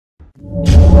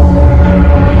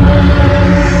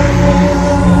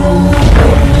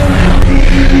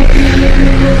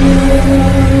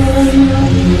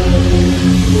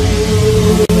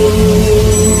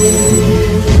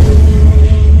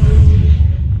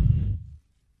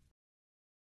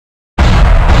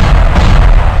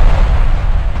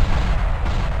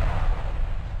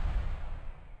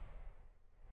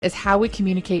Is how we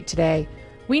communicate today.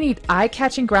 We need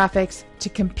eye-catching graphics to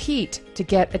compete to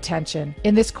get attention.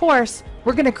 In this course,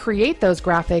 we're going to create those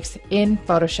graphics in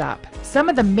Photoshop. Some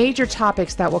of the major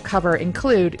topics that we'll cover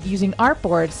include using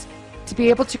artboards to be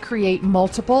able to create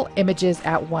multiple images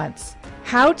at once,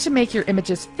 how to make your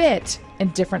images fit in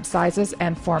different sizes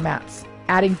and formats,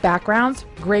 adding backgrounds,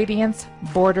 gradients,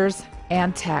 borders,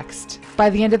 and text. By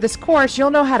the end of this course,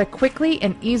 you'll know how to quickly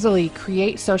and easily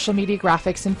create social media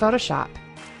graphics in Photoshop.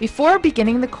 Before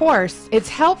beginning the course, it's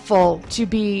helpful to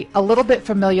be a little bit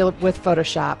familiar with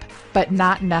Photoshop, but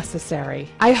not necessary.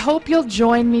 I hope you'll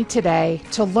join me today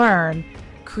to learn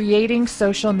creating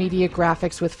social media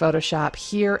graphics with Photoshop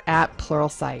here at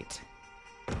Pluralsight.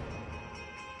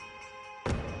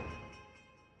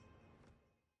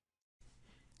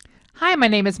 Hi, my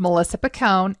name is Melissa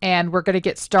Picone, and we're going to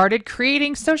get started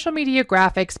creating social media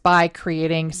graphics by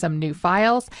creating some new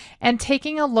files and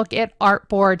taking a look at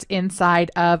artboards inside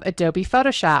of Adobe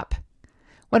Photoshop.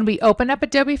 When we open up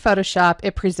Adobe Photoshop,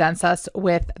 it presents us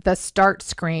with the Start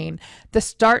screen. The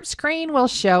Start screen will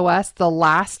show us the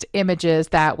last images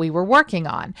that we were working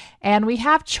on, and we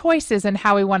have choices in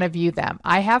how we want to view them.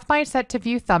 I have mine set to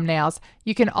view thumbnails.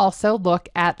 You can also look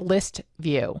at list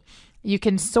view. You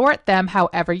can sort them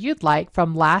however you'd like,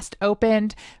 from last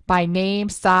opened, by name,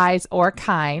 size, or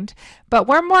kind, but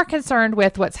we're more concerned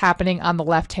with what's happening on the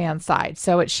left-hand side.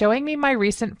 So it's showing me my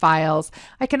recent files.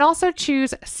 I can also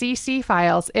choose CC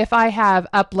files. If I have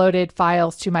uploaded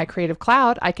files to my Creative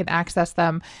Cloud, I can access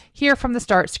them here from the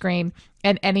Start screen,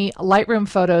 and any Lightroom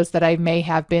photos that I may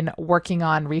have been working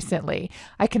on recently.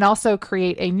 I can also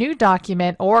create a new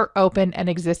document or open an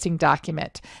existing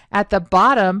document. At the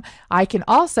bottom, I can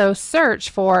also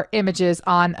search for images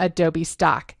on Adobe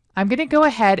Stock. I'm going to go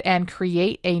ahead and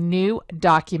create a new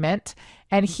document,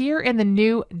 and here in the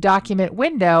new document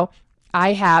window,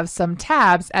 I have some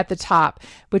tabs at the top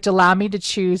which allow me to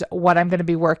choose what I'm going to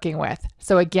be working with.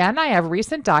 So again, I have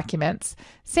recent documents,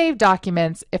 save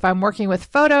documents. If I'm working with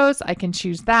photos, I can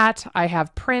choose that. I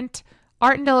have print,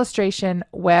 art and illustration,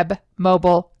 web,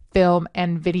 mobile, film,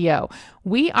 and video.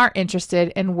 We are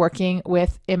interested in working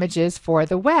with images for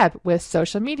the web with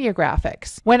social media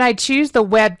graphics. When I choose the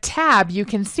web tab, you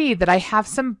can see that I have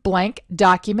some blank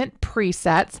document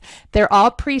presets. They're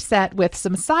all preset with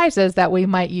some sizes that we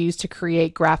might use to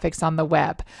create graphics on the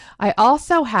web. I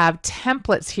also have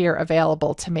templates here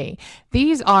available to me.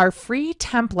 These are free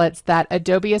templates that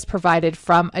Adobe has provided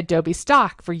from Adobe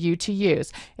Stock for you to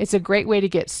use. It's a great way to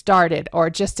get started or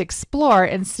just explore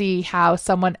and see how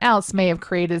someone else may have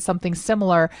created something similar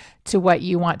to what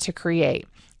you want to create.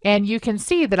 And you can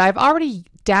see that I've already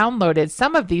downloaded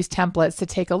some of these templates to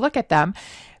take a look at them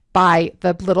by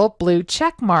the little blue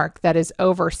check mark that is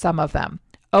over some of them.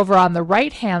 Over on the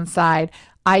right hand side,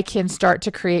 I can start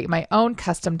to create my own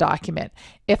custom document.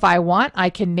 If I want, I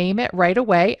can name it right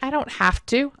away. I don't have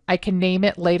to. I can name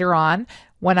it later on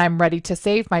when I'm ready to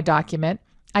save my document.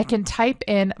 I can type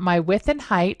in my width and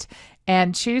height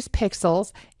and choose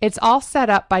pixels. It's all set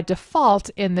up by default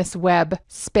in this web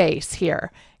space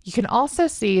here. You can also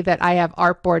see that I have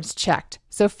artboards checked.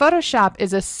 So Photoshop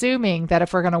is assuming that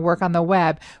if we're going to work on the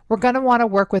web, we're going to want to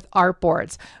work with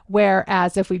artboards.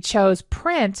 Whereas if we chose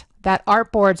print, that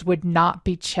artboards would not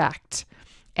be checked.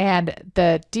 And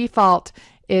the default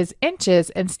is inches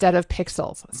instead of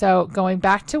pixels. So going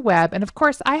back to web, and of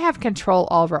course I have control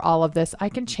over all of this. I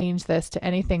can change this to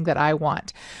anything that I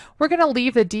want. We're going to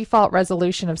leave the default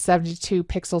resolution of 72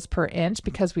 pixels per inch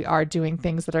because we are doing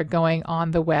things that are going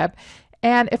on the web.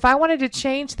 And if I wanted to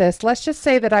change this, let's just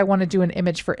say that I want to do an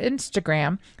image for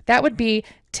Instagram, that would be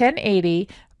 1080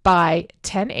 by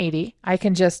 1080. I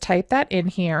can just type that in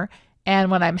here.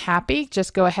 And when I'm happy,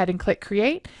 just go ahead and click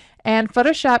create. And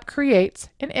Photoshop creates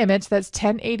an image that's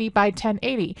 1080 by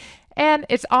 1080. And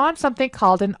it's on something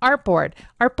called an artboard.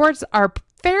 Artboards are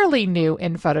fairly new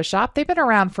in Photoshop. They've been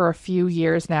around for a few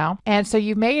years now. And so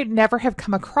you may never have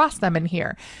come across them in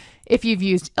here. If you've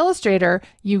used Illustrator,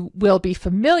 you will be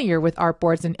familiar with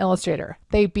artboards in Illustrator.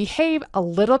 They behave a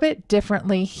little bit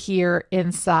differently here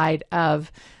inside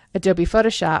of Adobe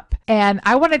Photoshop. And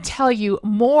I want to tell you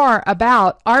more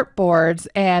about artboards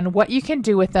and what you can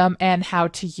do with them and how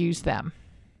to use them.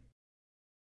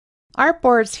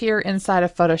 Artboards here inside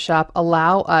of Photoshop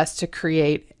allow us to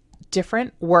create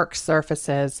different work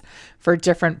surfaces for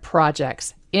different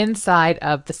projects inside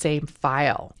of the same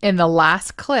file. In the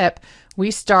last clip,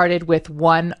 we started with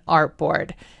one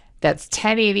artboard that's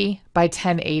 1080 by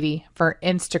 1080 for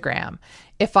Instagram.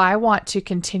 If I want to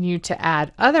continue to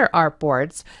add other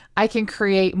artboards, I can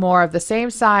create more of the same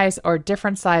size or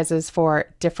different sizes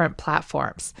for different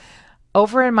platforms.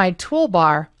 Over in my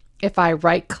toolbar, if I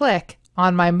right-click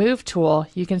on my Move tool,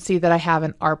 you can see that I have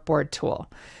an artboard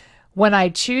tool. When I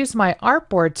choose my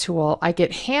artboard tool, I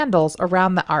get handles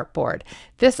around the artboard.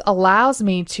 This allows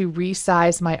me to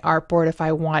resize my artboard if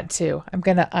I want to. I'm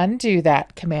going to undo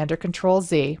that, Command or Control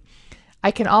Z.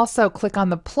 I can also click on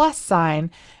the plus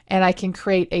sign and I can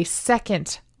create a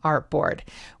second artboard.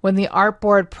 When the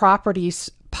artboard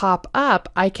properties pop up,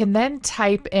 I can then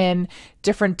type in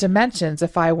different dimensions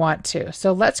if I want to.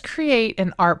 So let's create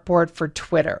an artboard for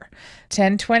Twitter.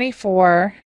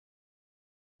 1024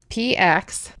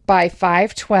 px by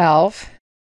 512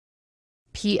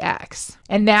 px.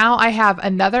 And now I have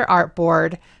another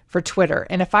artboard for Twitter.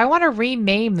 And if I want to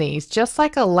rename these, just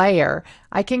like a layer,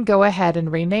 I can go ahead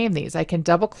and rename these. I can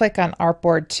double click on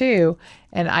Artboard 2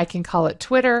 and I can call it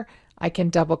Twitter. I can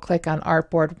double click on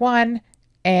Artboard 1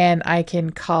 and I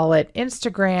can call it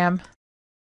Instagram.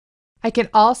 I can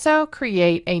also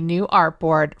create a new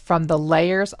artboard from the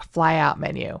Layers flyout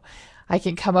menu. I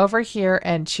can come over here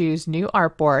and choose New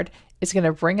Artboard. It's going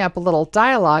to bring up a little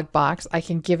dialog box. I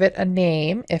can give it a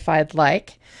name if I'd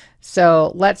like.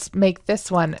 So let's make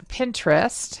this one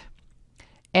Pinterest.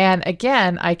 And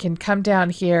again, I can come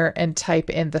down here and type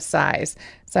in the size.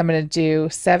 So I'm going to do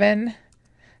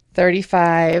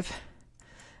 735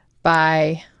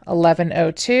 by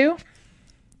 1102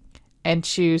 and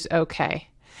choose OK.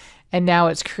 And now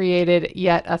it's created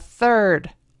yet a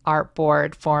third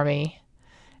artboard for me.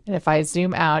 And if I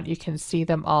zoom out, you can see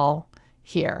them all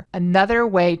here. Another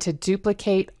way to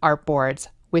duplicate artboards.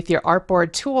 With your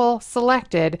artboard tool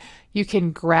selected, you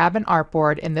can grab an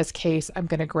artboard. In this case, I'm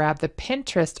going to grab the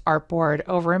Pinterest artboard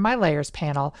over in my Layers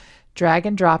panel, drag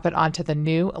and drop it onto the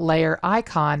new layer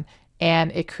icon,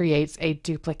 and it creates a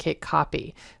duplicate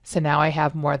copy. So now I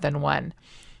have more than one.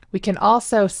 We can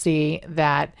also see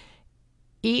that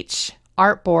each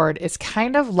artboard is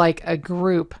kind of like a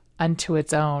group unto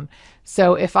its own.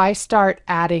 So if I start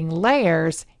adding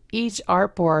layers, each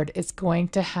artboard is going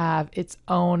to have its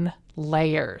own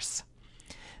layers.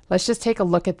 Let's just take a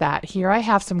look at that. Here I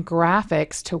have some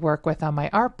graphics to work with on my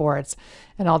artboards,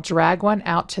 and I'll drag one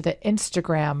out to the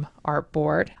Instagram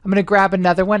artboard. I'm going to grab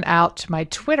another one out to my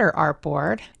Twitter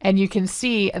artboard, and you can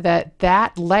see that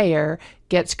that layer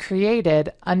gets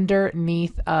created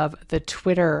underneath of the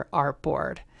Twitter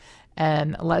artboard.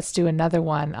 And let's do another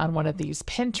one on one of these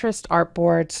Pinterest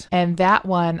artboards, and that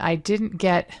one I didn't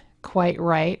get quite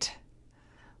right.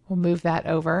 We'll move that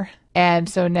over. And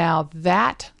so now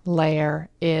that layer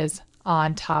is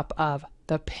on top of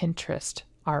the Pinterest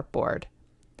artboard.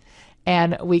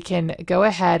 And we can go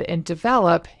ahead and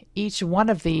develop each one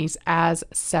of these as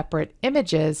separate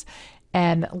images.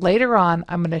 And later on,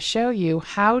 I'm going to show you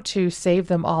how to save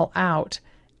them all out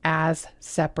as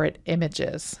separate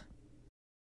images.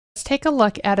 Let's take a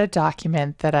look at a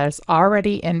document that is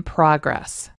already in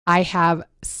progress. I have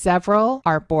several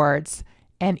artboards,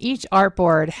 and each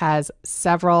artboard has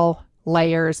several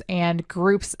layers and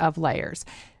groups of layers.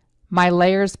 My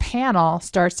layers panel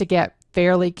starts to get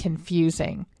fairly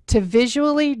confusing. To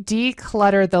visually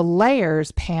declutter the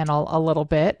layers panel a little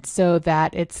bit so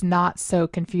that it's not so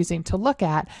confusing to look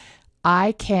at,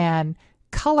 I can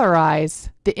colorize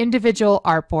the individual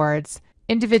artboards,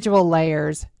 individual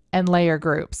layers, and layer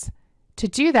groups. To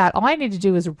do that, all I need to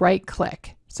do is right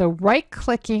click. So right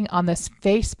clicking on this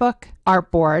Facebook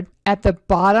artboard, at the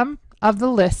bottom of the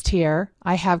list here,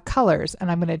 I have colors,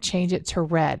 and I'm going to change it to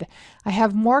red. I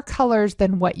have more colors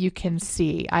than what you can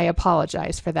see. I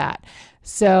apologize for that.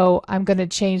 So I'm going to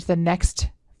change the next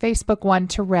Facebook one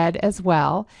to red as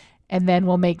well, and then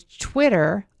we'll make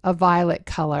Twitter a violet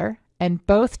color, and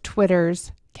both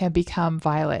Twitters can become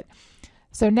violet.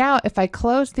 So now if I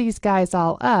close these guys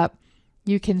all up,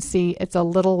 you can see it's a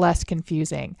little less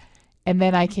confusing. And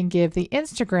then I can give the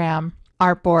Instagram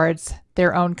artboards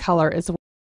their own color as well.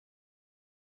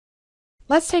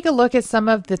 Let's take a look at some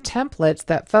of the templates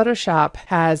that Photoshop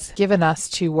has given us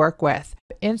to work with.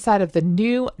 Inside of the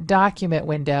new document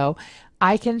window,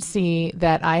 I can see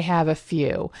that I have a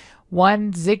few.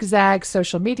 One zigzag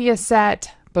social media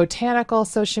set, botanical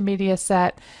social media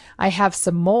set. I have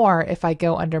some more if I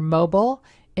go under mobile.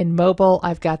 In mobile,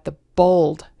 I've got the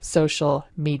bold social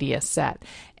media set.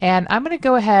 And I'm going to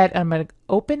go ahead and I'm going to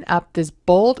open up this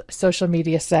bold social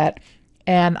media set.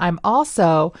 And I'm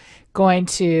also going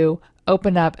to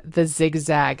open up the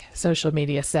Zigzag social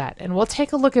media set, and we'll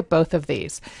take a look at both of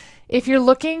these. If you're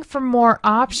looking for more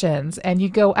options and you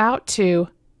go out to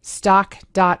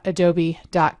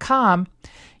stock.adobe.com,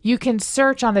 you can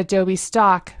search on Adobe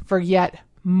Stock for yet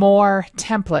more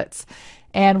templates.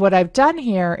 And what I've done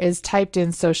here is typed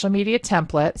in social media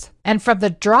templates, and from the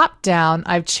drop down,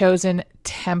 I've chosen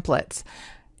templates.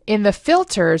 In the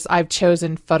filters, I've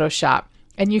chosen Photoshop,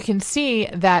 and you can see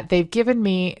that they've given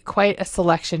me quite a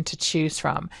selection to choose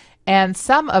from. And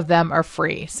some of them are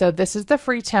free. So this is the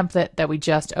free template that we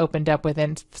just opened up with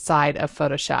inside of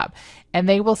Photoshop. And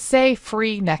they will say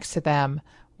free next to them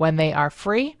when they are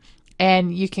free.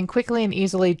 And you can quickly and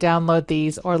easily download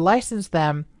these or license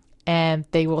them, and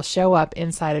they will show up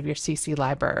inside of your CC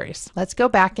libraries. Let's go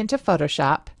back into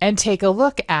Photoshop and take a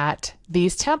look at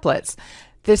these templates.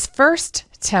 This first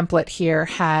template here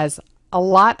has a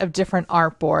lot of different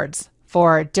artboards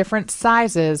for different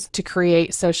sizes to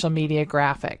create social media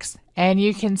graphics. And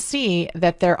you can see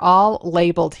that they're all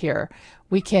labeled here.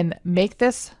 We can make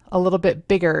this a little bit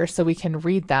bigger so we can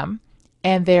read them,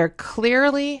 and they're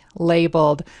clearly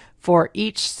labeled for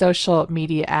each social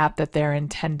media app that they're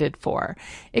intended for.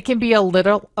 It can be a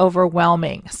little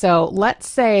overwhelming. So let's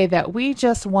say that we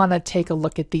just want to take a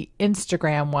look at the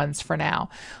Instagram ones for now.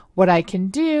 What I can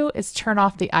do is turn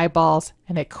off the eyeballs,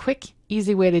 and a quick,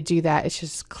 easy way to do that is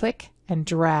just click and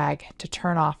drag to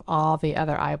turn off all the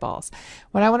other eyeballs.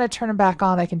 When I want to turn them back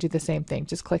on, I can do the same thing,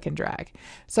 just click and drag.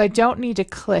 So I don't need to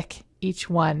click each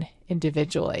one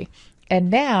individually. And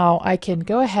now I can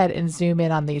go ahead and zoom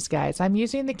in on these guys. I'm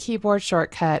using the keyboard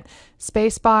shortcut,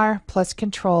 spacebar plus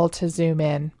control to zoom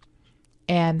in,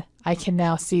 and I can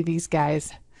now see these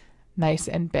guys nice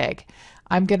and big.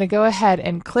 I'm going to go ahead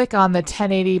and click on the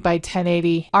 1080 by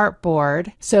 1080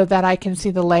 artboard so that I can see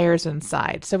the layers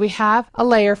inside. So we have a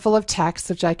layer full of text,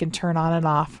 which I can turn on and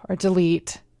off or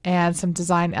delete, and some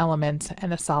design elements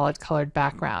and a solid colored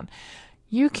background.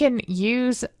 You can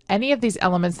use any of these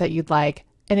elements that you'd like,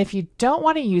 and if you don't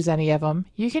want to use any of them,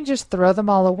 you can just throw them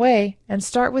all away and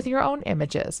start with your own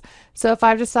images. So if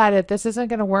I've decided this isn't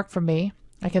going to work for me,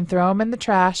 I can throw them in the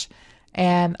trash,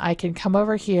 and I can come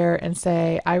over here and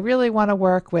say, I really want to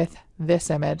work with this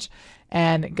image,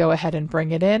 and go ahead and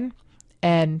bring it in,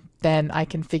 and then I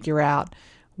can figure out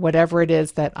whatever it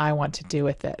is that I want to do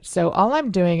with it. So all I'm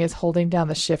doing is holding down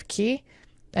the Shift key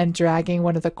and dragging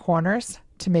one of the corners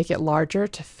to make it larger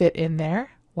to fit in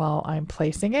there while I'm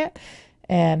placing it,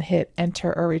 and hit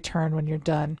enter or return when you're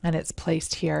done, and it's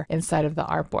placed here inside of the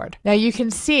artboard. Now you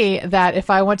can see that if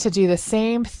I want to do the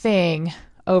same thing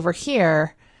over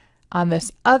here on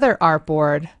this other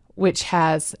artboard, which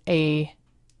has a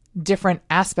different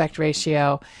aspect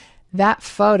ratio, that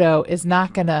photo is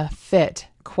not going to fit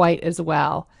quite as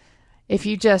well. If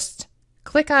you just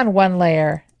click on one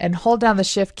layer and hold down the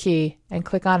Shift key and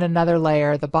click on another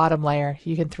layer, the bottom layer,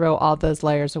 you can throw all those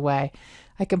layers away.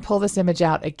 I can pull this image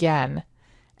out again,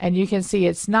 and you can see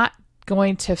it's not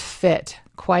going to fit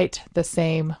quite the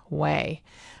same way.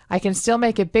 I can still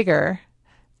make it bigger,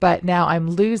 but now I'm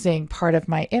losing part of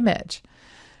my image.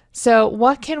 So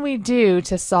what can we do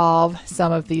to solve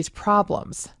some of these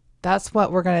problems? That's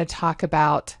what we're going to talk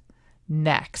about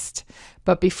next.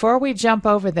 But before we jump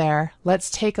over there,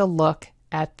 let's take a look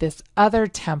at this other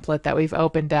template that we've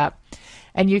opened up.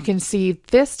 And you can see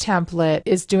this template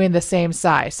is doing the same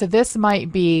size. So this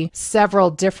might be several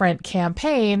different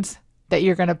campaigns that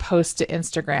you're going to post to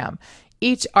Instagram.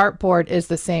 Each artboard is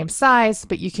the same size,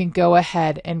 but you can go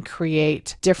ahead and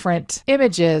create different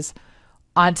images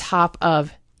on top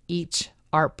of each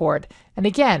artboard. And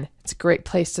again, it's a great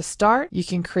place to start. You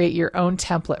can create your own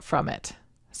template from it.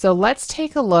 So let's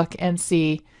take a look and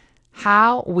see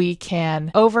how we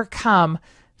can overcome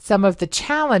some of the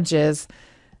challenges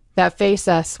that face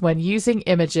us when using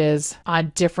images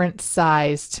on different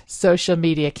sized social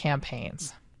media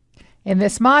campaigns. In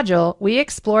this module, we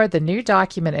explore the new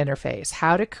document interface,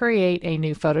 how to create a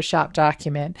new Photoshop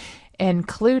document,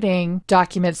 including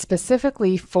documents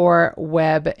specifically for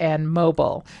web and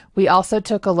mobile. We also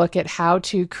took a look at how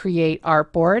to create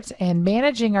artboards and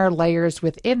managing our layers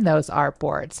within those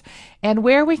artboards, and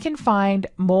where we can find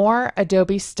more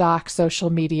Adobe Stock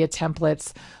social media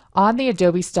templates on the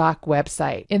Adobe Stock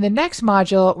website. In the next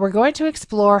module, we're going to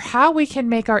explore how we can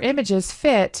make our images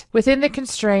fit within the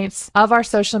constraints of our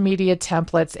social media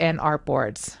templates and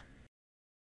artboards.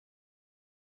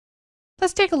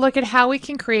 Let's take a look at how we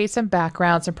can create some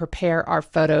backgrounds and prepare our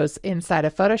photos inside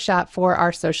of Photoshop for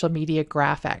our social media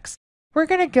graphics. We're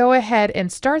going to go ahead and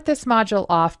start this module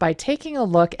off by taking a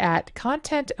look at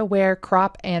Content Aware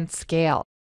Crop and Scale.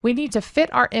 We need to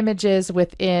fit our images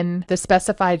within the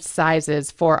specified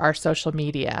sizes for our social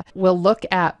media. We'll look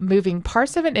at moving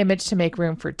parts of an image to make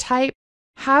room for type.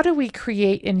 How do we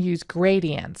create and use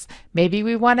gradients? Maybe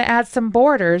we want to add some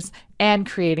borders and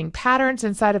creating patterns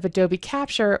inside of Adobe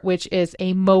Capture, which is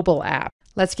a mobile app.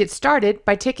 Let's get started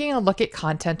by taking a look at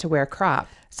Content Aware Crop.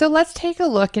 So let's take a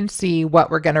look and see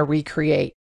what we're going to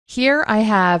recreate. Here I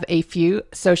have a few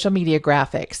social media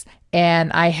graphics,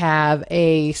 and I have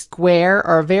a square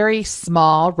or a very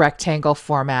small rectangle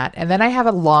format, and then I have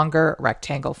a longer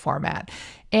rectangle format.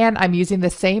 And I'm using the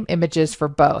same images for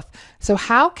both. So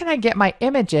how can I get my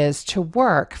images to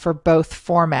work for both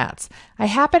formats? I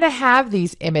happen to have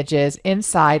these images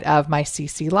inside of my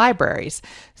CC libraries.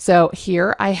 So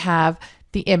here I have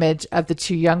the image of the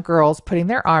two young girls putting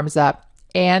their arms up,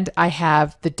 and I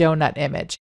have the donut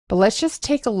image. But let's just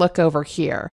take a look over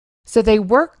here. So they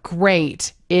work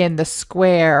great in the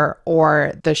square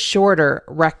or the shorter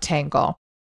rectangle,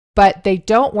 but they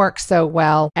don't work so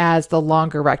well as the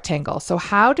longer rectangle. So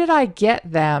how did I get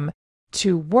them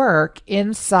to work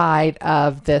inside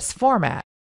of this format?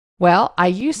 Well, I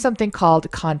use something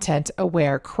called Content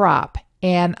Aware Crop,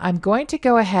 and I'm going to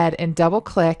go ahead and double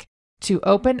click to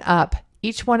open up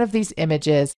each one of these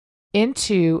images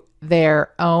into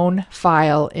their own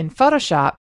file in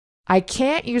Photoshop. I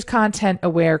can't use Content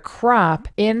Aware Crop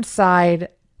inside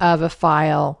of a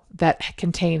file that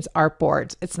contains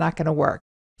artboards. It's not going to work.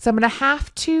 So I'm going to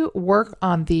have to work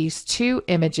on these two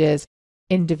images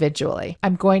individually.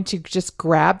 I'm going to just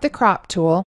grab the crop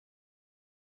tool,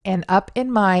 and up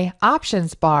in my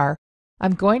options bar,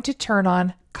 I'm going to turn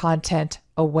on Content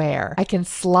Aware. I can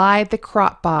slide the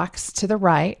crop box to the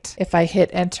right. If I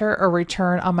hit enter or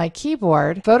return on my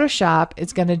keyboard, Photoshop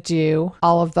is going to do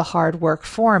all of the hard work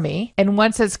for me. And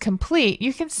once it's complete,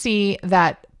 you can see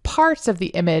that parts of the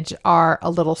image are a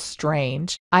little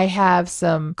strange. I have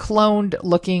some cloned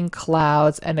looking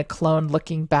clouds and a cloned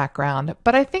looking background,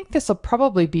 but I think this will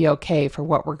probably be okay for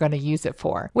what we're going to use it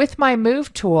for. With my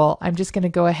move tool, I'm just going to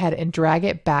go ahead and drag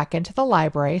it back into the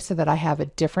library so that I have a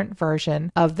different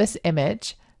version of this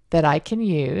image that I can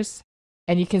use.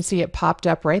 And you can see it popped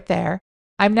up right there.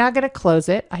 I'm now going to close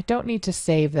it. I don't need to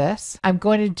save this. I'm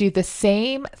going to do the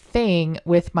same thing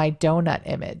with my donut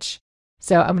image.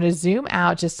 So I'm going to zoom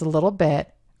out just a little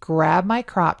bit, grab my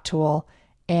crop tool,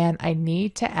 and I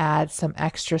need to add some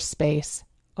extra space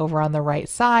over on the right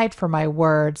side for my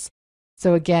words.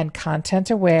 So again,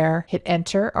 Content Aware, hit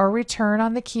enter or return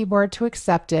on the keyboard to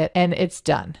accept it, and it's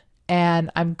done. And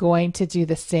I'm going to do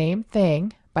the same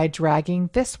thing by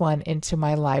dragging this one into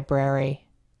my library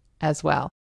as well.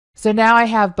 So now I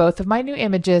have both of my new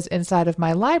images inside of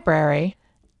my library,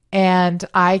 and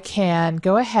I can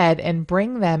go ahead and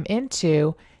bring them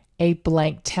into a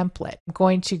blank template. I'm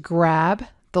going to grab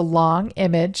the long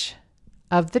image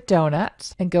of the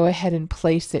donuts and go ahead and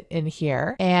place it in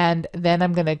here. And then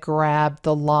I'm going to grab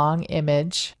the long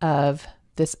image of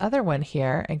this other one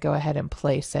here and go ahead and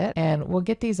place it. And we'll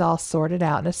get these all sorted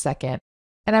out in a second.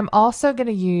 And I'm also going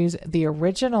to use the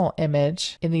original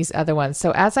image in these other ones.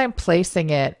 So as I'm placing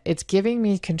it, it's giving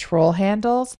me control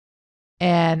handles,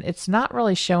 and it's not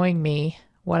really showing me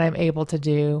what I'm able to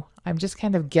do. I'm just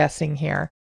kind of guessing here,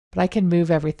 but I can move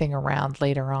everything around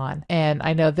later on. And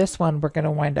I know this one we're going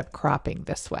to wind up cropping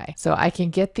this way. So I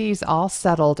can get these all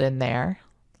settled in there.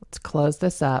 Let's close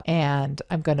this up, and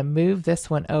I'm going to move this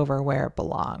one over where it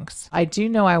belongs. I do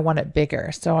know I want it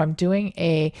bigger, so I'm doing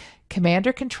a Command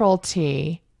or Control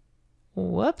T.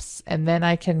 Whoops, and then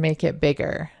I can make it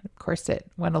bigger. Of course, it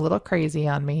went a little crazy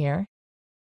on me here.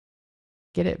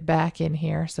 Get it back in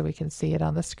here so we can see it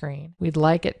on the screen. We'd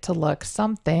like it to look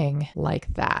something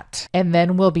like that. And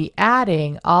then we'll be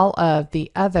adding all of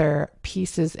the other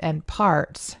pieces and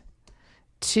parts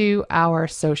to our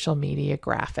social media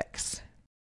graphics.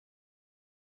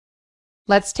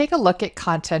 Let's take a look at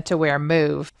Content Aware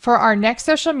Move. For our next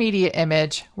social media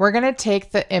image, we're going to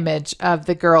take the image of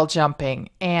the girl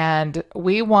jumping, and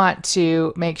we want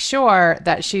to make sure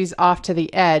that she's off to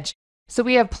the edge, so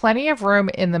we have plenty of room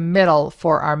in the middle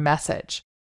for our message.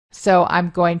 So I'm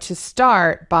going to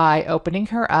start by opening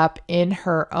her up in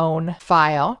her own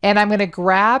file, and I'm going to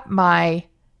grab my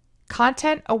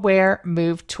Content Aware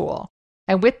Move tool.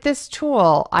 And with this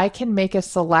tool, I can make a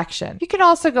selection. You can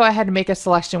also go ahead and make a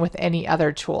selection with any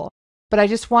other tool, but I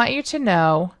just want you to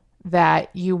know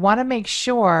that you want to make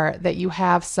sure that you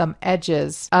have some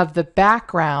edges of the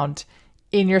background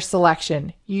in your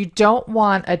selection. You don't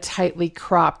want a tightly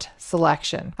cropped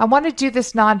selection. I want to do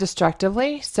this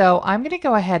non-destructively, so I'm going to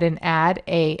go ahead and add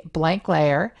a blank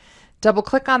layer, double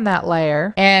click on that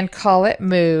layer and call it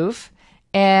Move.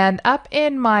 And up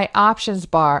in my options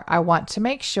bar, I want to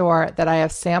make sure that I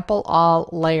have sample all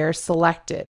layers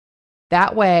selected.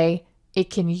 That way, it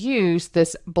can use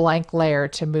this blank layer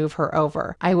to move her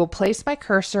over. I will place my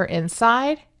cursor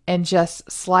inside and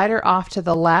just slide her off to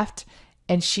the left,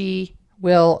 and she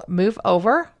will move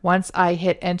over once I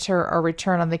hit enter or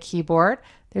return on the keyboard.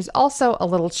 There's also a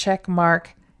little check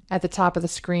mark at the top of the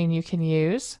screen you can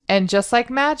use. And just like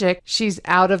magic, she's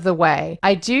out of the way.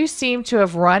 I do seem to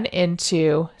have run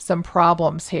into some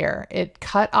problems here. It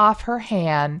cut off her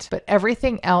hand, but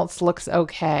everything else looks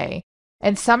okay.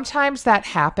 And sometimes that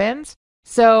happens.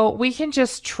 So we can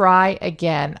just try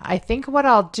again. I think what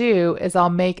I'll do is I'll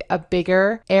make a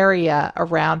bigger area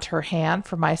around her hand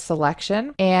for my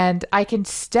selection, and I can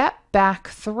step back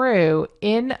through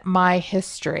in my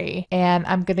history, and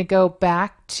I'm going to go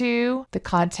back to the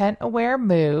content aware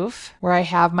move where I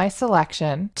have my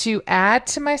selection. To add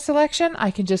to my selection, I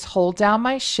can just hold down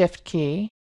my shift key.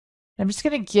 I'm just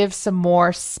going to give some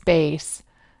more space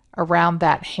around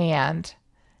that hand,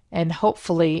 and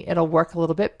hopefully it'll work a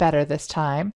little bit better this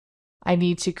time. I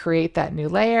need to create that new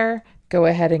layer, go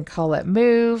ahead and call it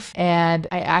move, and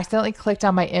I accidentally clicked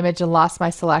on my image and lost my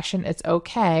selection. It's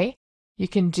okay. You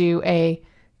can do a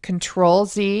Control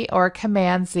Z or a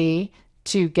Command Z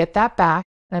to get that back.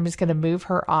 And I'm just going to move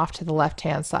her off to the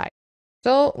left-hand side.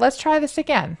 So let's try this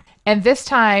again. And this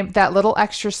time that little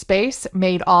extra space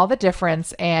made all the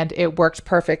difference and it worked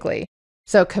perfectly.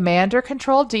 So Command or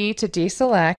Control D to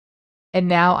deselect. And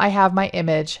now I have my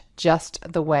image just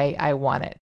the way I want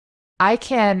it. I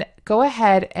can go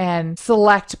ahead and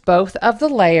select both of the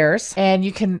layers, and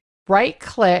you can right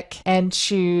click and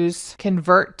choose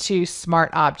Convert to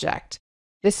Smart Object.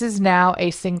 This is now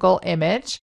a single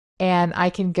image, and I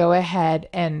can go ahead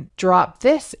and drop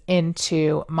this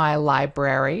into my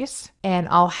libraries, and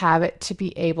I'll have it to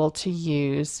be able to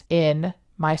use in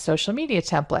my social media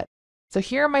template. So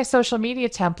here in my social media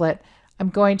template, I'm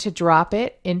going to drop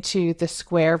it into the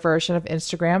square version of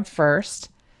Instagram first.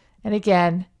 And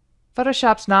again,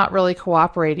 Photoshop's not really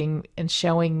cooperating and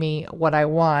showing me what I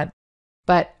want.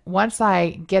 But once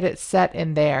I get it set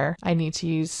in there, I need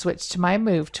to switch to my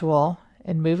move tool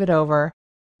and move it over.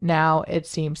 Now it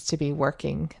seems to be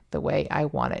working the way I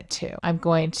want it to. I'm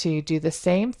going to do the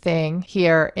same thing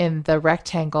here in the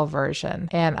rectangle version.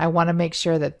 And I want to make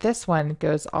sure that this one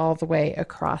goes all the way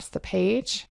across the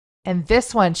page. And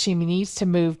this one, she needs to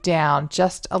move down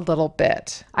just a little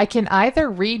bit. I can either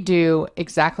redo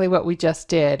exactly what we just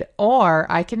did, or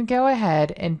I can go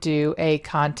ahead and do a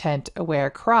content aware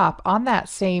crop on that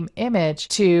same image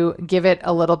to give it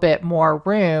a little bit more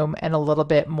room and a little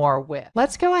bit more width.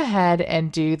 Let's go ahead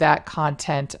and do that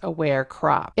content aware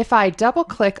crop. If I double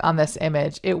click on this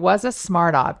image, it was a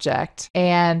smart object,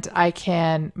 and I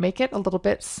can make it a little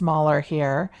bit smaller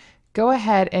here. Go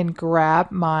ahead and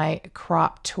grab my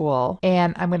crop tool,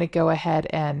 and I'm going to go ahead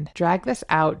and drag this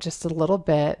out just a little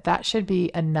bit. That should be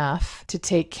enough to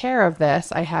take care of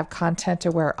this. I have content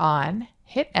aware on,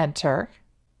 hit enter,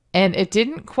 and it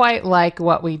didn't quite like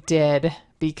what we did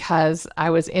because I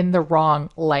was in the wrong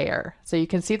layer. So you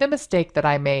can see the mistake that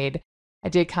I made. I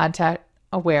did content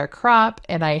aware crop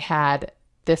and I had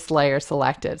this layer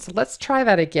selected. So let's try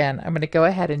that again. I'm going to go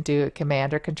ahead and do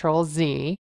Command or Control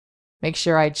Z. Make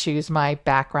sure I choose my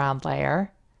background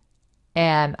layer,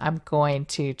 and I'm going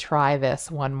to try this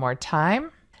one more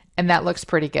time, and that looks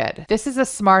pretty good. This is a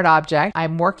smart object.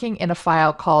 I'm working in a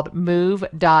file called move.psb.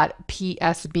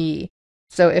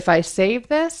 So if I save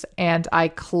this and I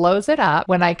close it up,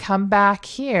 when I come back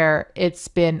here, it's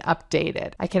been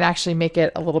updated. I can actually make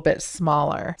it a little bit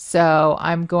smaller. So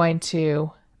I'm going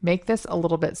to make this a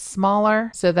little bit smaller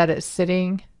so that it's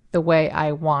sitting the way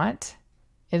I want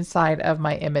inside of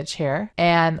my image here.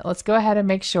 And let's go ahead and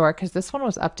make sure, because this one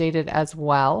was updated as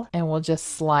well, and we'll just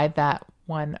slide that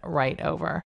one right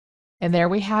over. And there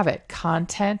we have it,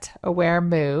 content aware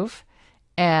move.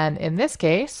 And in this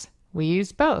case, we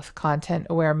use both content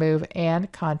aware move and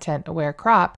content aware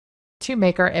crop to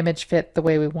make our image fit the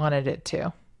way we wanted it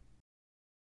to.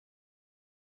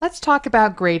 Let's talk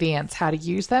about gradients, how to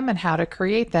use them and how to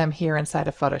create them here inside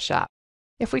of Photoshop.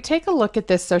 If we take a look at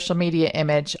this social media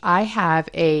image, I have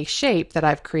a shape that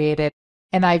I've created,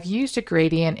 and I've used a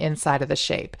gradient inside of the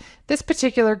shape. This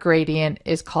particular gradient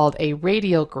is called a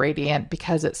radial gradient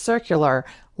because it's circular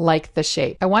like the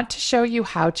shape. I want to show you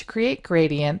how to create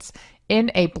gradients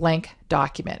in a blank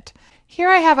document. Here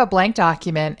I have a blank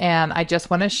document, and I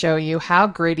just want to show you how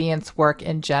gradients work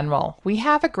in general. We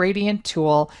have a gradient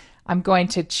tool. I'm going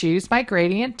to choose my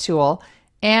gradient tool.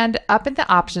 And up in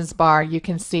the options bar, you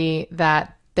can see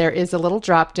that there is a little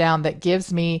drop down that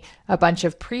gives me a bunch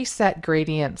of preset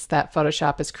gradients that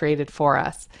Photoshop has created for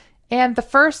us. And the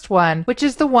first one, which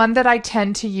is the one that I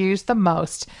tend to use the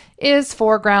most, is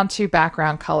foreground to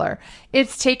background color.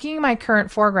 It's taking my current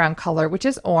foreground color, which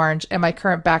is orange, and my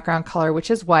current background color,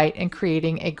 which is white, and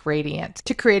creating a gradient.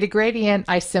 To create a gradient,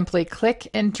 I simply click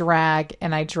and drag,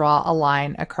 and I draw a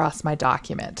line across my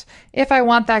document. If I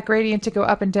want that gradient to go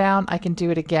up and down, I can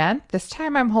do it again. This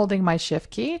time I'm holding my Shift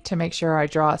key to make sure I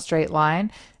draw a straight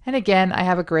line. And again, I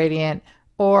have a gradient,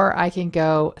 or I can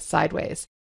go sideways.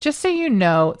 Just so you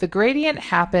know, the gradient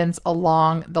happens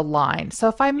along the line. So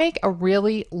if I make a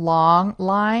really long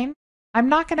line, I'm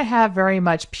not going to have very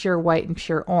much pure white and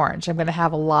pure orange. I'm going to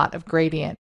have a lot of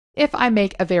gradient. If I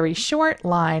make a very short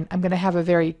line, I'm going to have a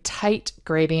very tight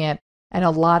gradient and a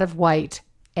lot of white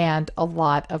and a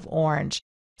lot of orange.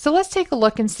 So let's take a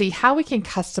look and see how we can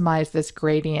customize this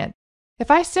gradient.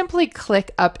 If I simply click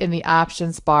up in the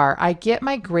options bar, I get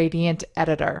my gradient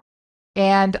editor.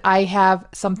 And I have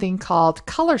something called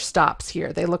color stops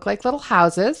here. They look like little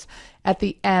houses at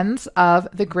the ends of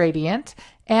the gradient,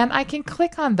 and I can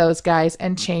click on those guys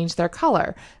and change their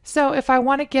color. So if I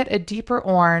want to get a deeper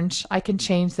orange, I can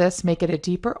change this, make it a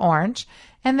deeper orange,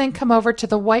 and then come over to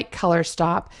the white color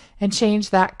stop and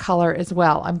change that color as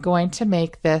well. I'm going to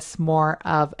make this more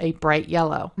of a bright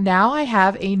yellow. Now I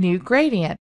have a new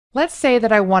gradient. Let's say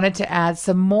that I wanted to add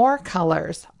some more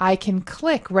colors. I can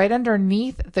click right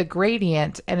underneath the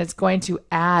gradient and it's going to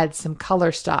add some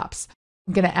color stops.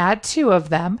 I'm going to add 2 of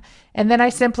them, and then I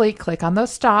simply click on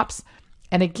those stops,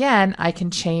 and again I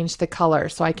can change the color.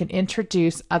 So I can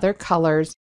introduce other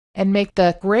colors and make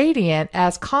the gradient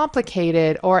as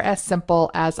complicated or as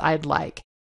simple as I'd like.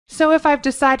 So if I've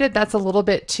decided that's a little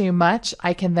bit too much,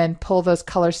 I can then pull those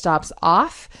color stops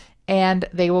off and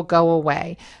they will go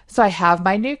away. So I have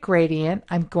my new gradient.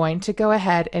 I'm going to go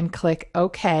ahead and click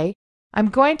OK. I'm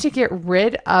going to get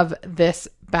rid of this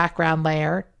background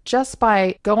layer just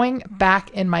by going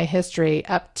back in my history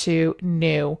up to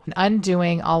new and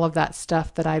undoing all of that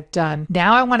stuff that I've done.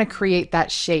 Now I want to create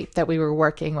that shape that we were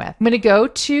working with. I'm going to go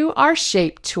to our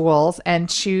shape tools and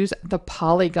choose the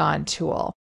polygon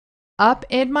tool. Up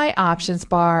in my options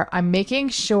bar, I'm making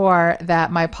sure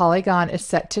that my polygon is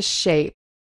set to shape.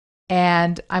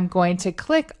 And I'm going to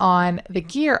click on the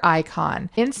gear icon.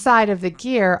 Inside of the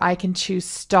gear, I can choose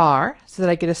star so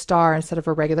that I get a star instead of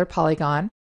a regular polygon.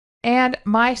 And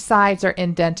my sides are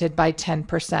indented by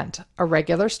 10%. A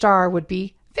regular star would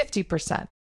be 50%.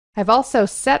 I've also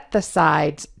set the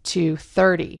sides to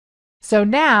 30. So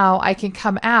now I can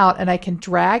come out and I can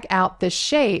drag out this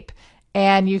shape,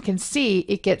 and you can see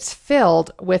it gets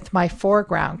filled with my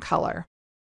foreground color.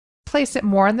 Place it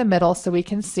more in the middle so we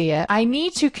can see it. I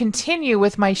need to continue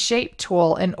with my shape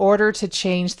tool in order to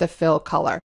change the fill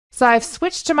color. So I've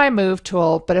switched to my move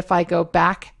tool, but if I go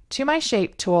back to my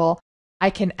shape tool, I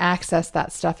can access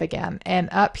that stuff again. And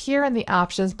up here in the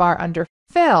options bar under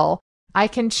fill, I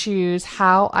can choose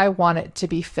how I want it to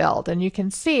be filled. And you can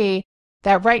see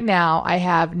that right now I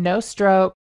have no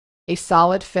stroke, a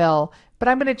solid fill, but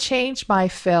I'm going to change my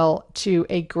fill to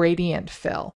a gradient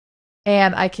fill.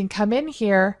 And I can come in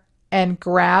here and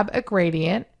grab a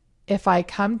gradient. If I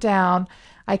come down,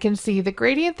 I can see the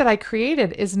gradient that I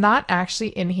created is not actually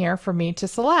in here for me to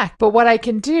select. But what I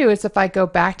can do is if I go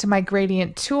back to my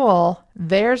gradient tool,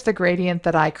 there's the gradient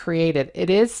that I created. It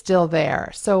is still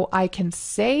there. So I can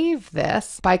save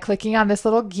this by clicking on this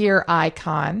little gear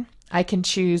icon. I can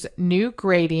choose new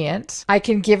gradient. I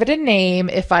can give it a name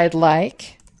if I'd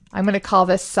like. I'm going to call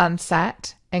this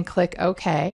sunset and click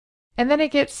OK. And then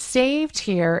it gets saved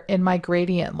here in my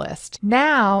gradient list.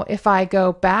 Now, if I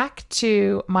go back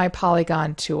to my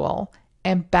polygon tool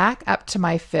and back up to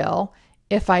my fill,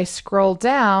 if I scroll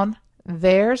down,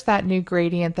 there's that new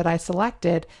gradient that I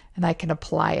selected and I can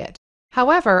apply it.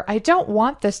 However, I don't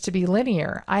want this to be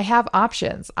linear. I have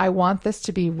options. I want this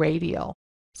to be radial.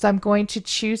 So I'm going to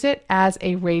choose it as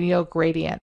a radial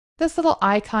gradient. This little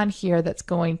icon here that's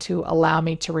going to allow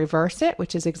me to reverse it,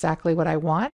 which is exactly what I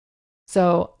want.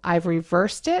 So I've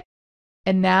reversed it,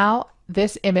 and now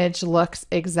this image looks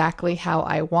exactly how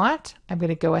I want. I'm going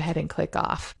to go ahead and click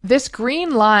off. This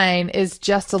green line is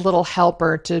just a little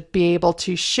helper to be able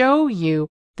to show you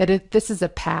that this is a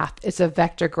path. It's a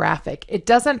vector graphic. It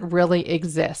doesn't really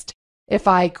exist. If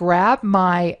I grab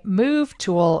my move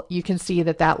tool, you can see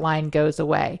that that line goes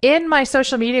away. In my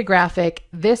social media graphic,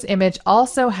 this image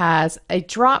also has a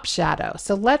drop shadow.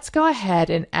 So let's go ahead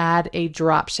and add a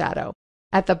drop shadow.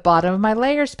 At the bottom of my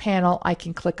layers panel, I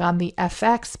can click on the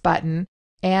FX button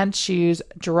and choose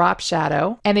drop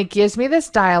shadow. And it gives me this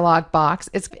dialog box.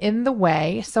 It's in the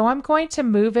way, so I'm going to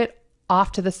move it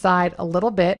off to the side a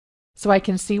little bit so I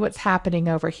can see what's happening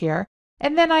over here.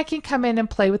 And then I can come in and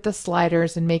play with the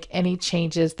sliders and make any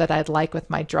changes that I'd like with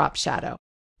my drop shadow.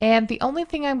 And the only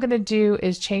thing I'm going to do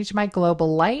is change my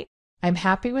global light. I'm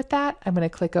happy with that. I'm going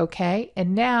to click OK.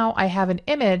 And now I have an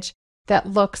image that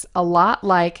looks a lot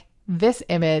like this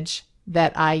image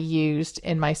that I used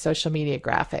in my social media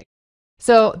graphic.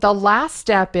 So the last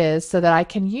step is, so that I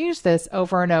can use this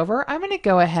over and over, I'm going to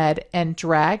go ahead and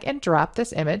drag and drop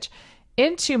this image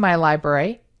into my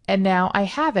library. And now I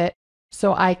have it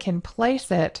so I can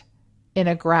place it in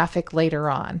a graphic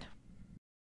later on.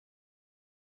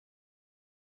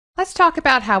 Let's talk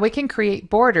about how we can create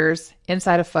borders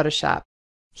inside of Photoshop.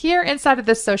 Here inside of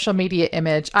this social media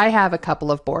image, I have a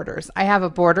couple of borders. I have a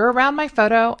border around my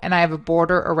photo and I have a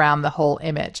border around the whole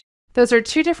image. Those are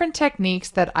two different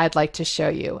techniques that I'd like to show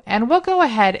you, and we'll go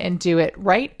ahead and do it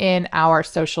right in our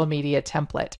social media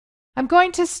template. I'm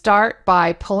going to start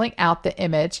by pulling out the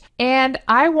image, and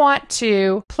I want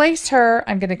to place her.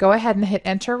 I'm going to go ahead and hit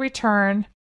Enter Return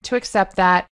to accept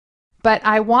that, but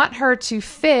I want her to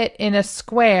fit in a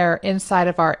square inside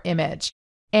of our image.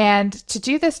 And to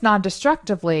do this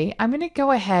non-destructively, I'm going to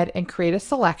go ahead and create a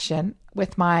selection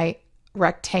with my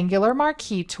rectangular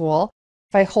marquee tool.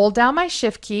 If I hold down my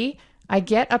Shift key, I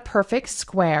get a perfect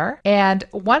square. And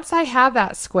once I have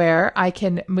that square, I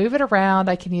can move it around.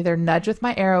 I can either nudge with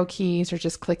my arrow keys or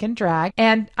just click and drag.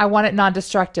 And I want it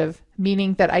non-destructive,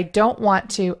 meaning that I don't want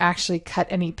to actually cut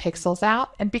any pixels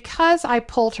out. And because I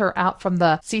pulled her out from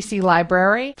the CC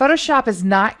library, Photoshop is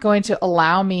not going to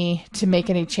allow me to make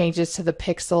any changes to the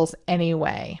pixels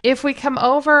anyway. If we come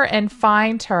over and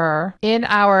find her in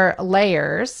our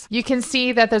layers, you can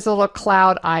see that there's a little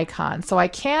cloud icon. So I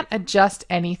can't adjust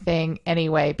anything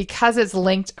anyway because it's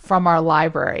linked from our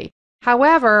library.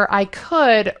 However, I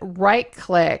could right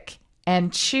click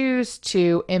and choose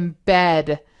to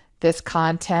embed this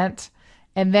content,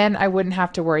 and then I wouldn't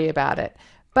have to worry about it.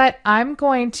 But I'm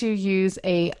going to use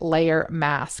a layer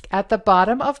mask. At the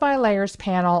bottom of my layers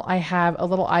panel, I have a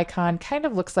little icon, kind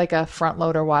of looks like a front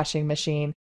loader washing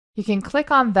machine. You can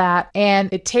click on that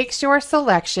and it takes your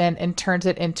selection and turns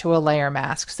it into a layer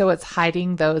mask. So it's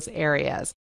hiding those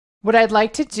areas. What I'd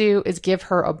like to do is give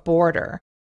her a border.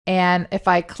 And if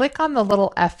I click on the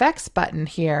little FX button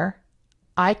here,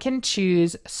 I can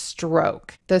choose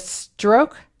stroke. The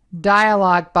stroke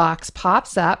dialog box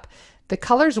pops up. The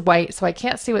color's white, so I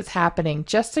can't see what's happening.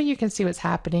 Just so you can see what's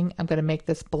happening, I'm going to make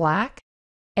this black,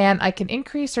 and I can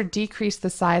increase or decrease the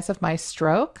size of my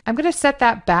stroke. I'm going to set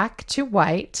that back to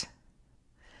white,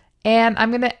 and I'm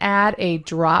going to add a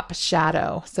drop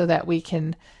shadow so that we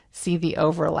can see the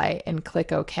overlay, and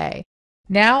click OK.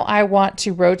 Now I want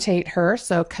to rotate her,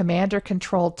 so Command or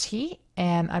Control T,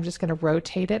 and I'm just going to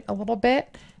rotate it a little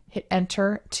bit. Hit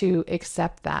Enter to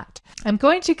accept that. I'm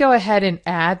going to go ahead and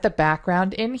add the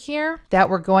background in here that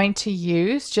we're going to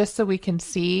use just so we can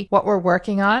see what we're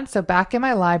working on. So back in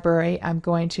my library, I'm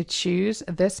going to choose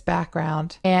this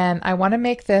background, and I want to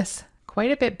make this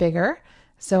quite a bit bigger.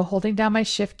 So holding down my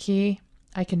Shift key,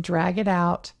 I can drag it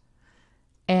out,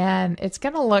 and it's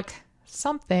going to look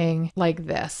something like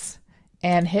this,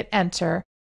 and hit Enter.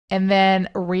 And then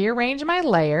rearrange my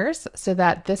layers so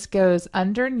that this goes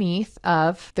underneath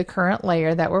of the current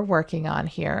layer that we're working on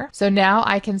here. So now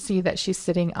I can see that she's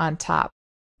sitting on top.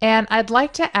 And I'd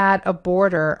like to add a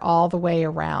border all the way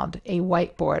around, a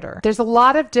white border. There's a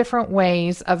lot of different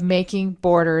ways of making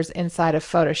borders inside of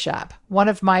Photoshop. One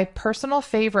of my personal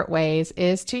favorite ways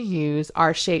is to use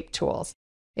our shape tools.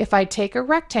 If I take a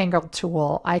rectangle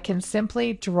tool, I can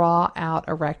simply draw out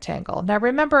a rectangle. Now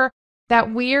remember,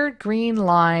 that weird green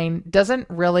line doesn't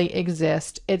really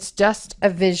exist. It's just a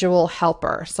visual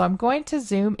helper. So I'm going to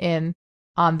zoom in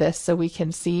on this so we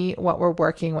can see what we're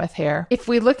working with here. If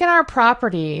we look at our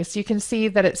properties, you can see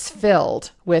that it's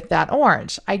filled with that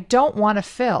orange. I don't want to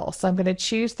fill, so I'm going to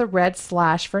choose the red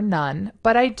slash for none,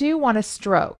 but I do want a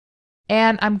stroke.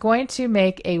 And I'm going to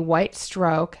make a white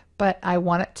stroke, but I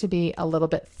want it to be a little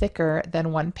bit thicker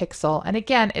than 1 pixel. And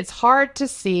again, it's hard to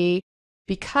see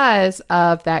because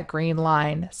of that green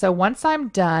line. So once I'm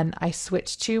done, I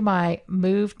switch to my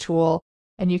Move tool,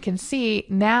 and you can see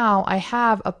now I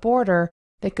have a border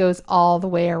that goes all the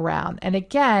way around. And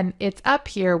again, it's up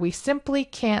here. We simply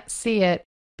can't see it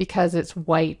because it's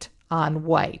white on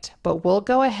white. But we'll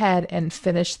go ahead and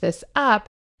finish this up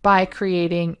by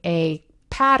creating a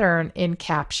pattern in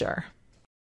Capture.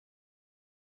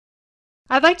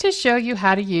 I'd like to show you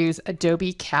how to use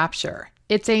Adobe Capture.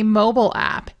 It's a mobile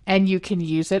app and you can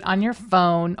use it on your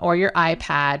phone or your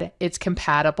iPad. It's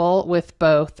compatible with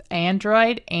both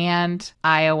Android and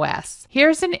iOS.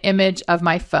 Here's an image of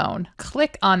my phone.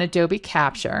 Click on Adobe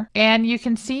Capture and you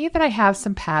can see that I have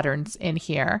some patterns in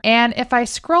here. And if I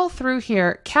scroll through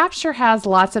here, Capture has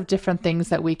lots of different things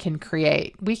that we can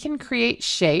create. We can create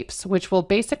shapes, which will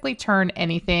basically turn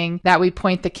anything that we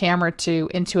point the camera to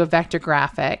into a vector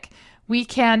graphic. We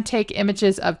can take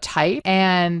images of type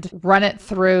and run it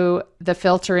through the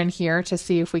filter in here to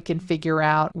see if we can figure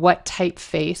out what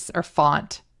typeface or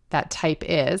font that type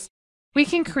is. We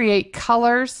can create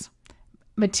colors,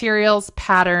 materials,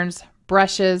 patterns,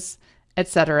 brushes,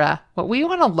 etc. What we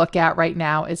want to look at right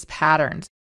now is patterns.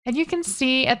 And you can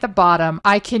see at the bottom,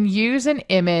 I can use an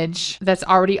image that's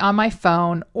already on my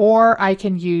phone, or I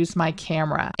can use my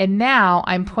camera. And now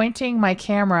I'm pointing my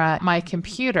camera at my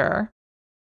computer,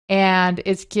 and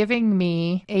it's giving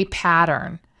me a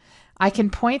pattern. I can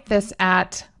point this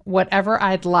at whatever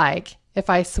I'd like. If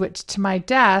I switch to my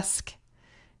desk,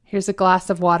 here's a glass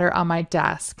of water on my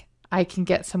desk. I can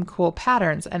get some cool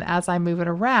patterns, and as I move it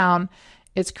around,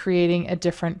 it's creating a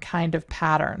different kind of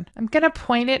pattern. I'm going to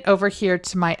point it over here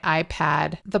to my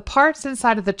iPad. The parts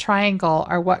inside of the triangle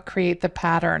are what create the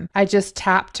pattern. I just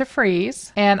tap to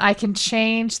freeze, and I can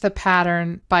change the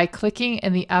pattern by clicking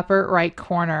in the upper right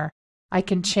corner. I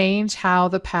can change how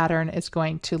the pattern is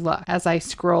going to look as I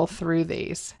scroll through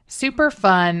these. Super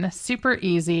fun, super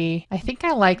easy. I think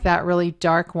I like that really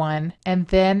dark one. And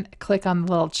then click on the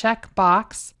little check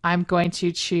box. I'm going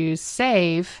to choose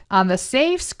Save. On the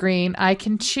Save screen, I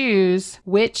can choose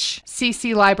which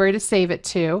CC library to save it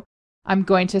to. I'm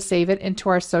going to save it into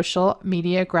our social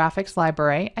media graphics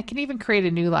library. I can even create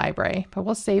a new library, but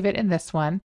we'll save it in this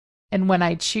one. And when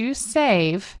I choose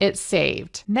Save, it's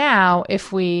saved. Now,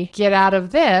 if we get out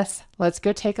of this, let's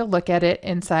go take a look at it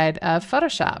inside of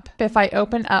Photoshop. If I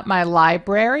open up my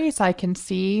libraries, I can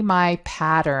see my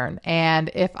pattern.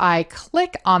 And if I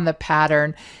click on the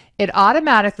pattern, it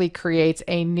automatically creates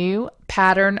a new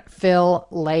pattern fill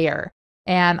layer.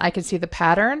 And I can see the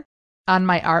pattern on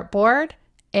my artboard,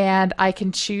 and I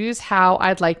can choose how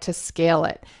I'd like to scale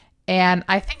it. And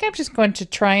I think I'm just going to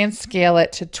try and scale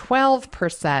it to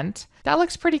 12%. That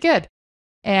looks pretty good.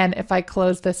 And if I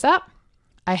close this up,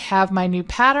 I have my new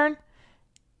pattern,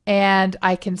 and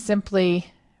I can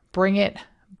simply bring it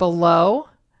below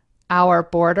our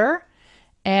border.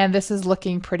 And this is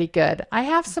looking pretty good. I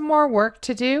have some more work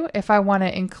to do if I want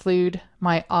to include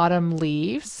my autumn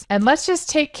leaves. And let's just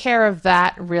take care of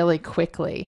that really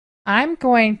quickly. I'm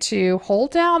going to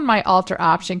hold down my Alt or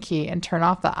Option key and turn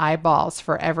off the eyeballs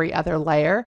for every other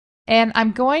layer. And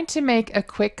I'm going to make a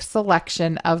quick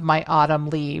selection of my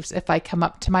autumn leaves. If I come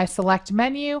up to my Select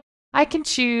menu, I can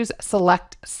choose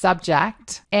Select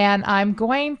Subject. And I'm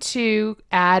going to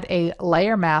add a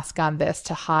layer mask on this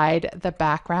to hide the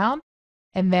background.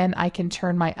 And then I can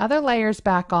turn my other layers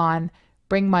back on,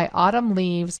 bring my autumn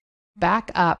leaves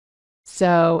back up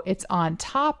so it's on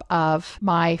top of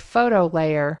my photo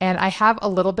layer. And I have a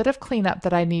little bit of cleanup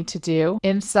that I need to do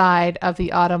inside of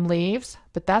the autumn leaves,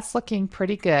 but that's looking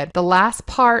pretty good. The last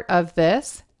part of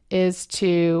this is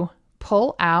to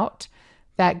pull out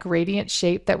that gradient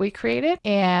shape that we created,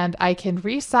 and I can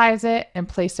resize it and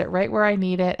place it right where I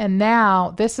need it. And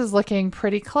now this is looking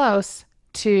pretty close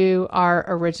to our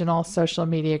original social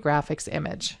media graphics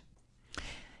image.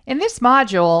 In this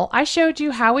module, I showed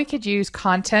you how we could use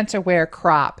content-aware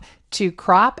crop to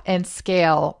crop and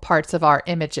scale parts of our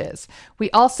images. We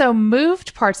also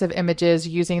moved parts of images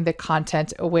using the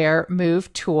content-aware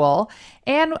move tool,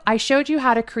 and I showed you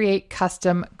how to create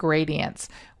custom gradients.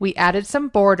 We added some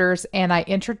borders, and I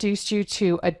introduced you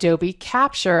to Adobe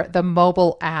Capture, the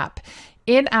mobile app.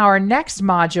 In our next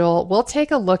module, we'll take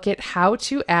a look at how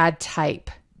to add type.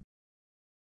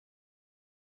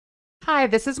 Hi,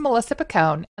 this is Melissa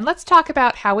Picone, and let's talk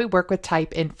about how we work with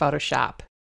type in Photoshop.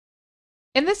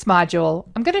 In this module,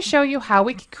 I'm going to show you how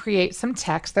we can create some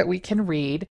text that we can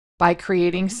read by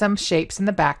creating some shapes in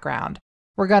the background.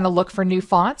 We're going to look for new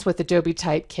fonts with Adobe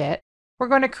Typekit. We're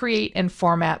going to create and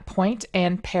format point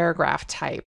and paragraph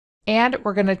type. And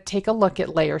we're going to take a look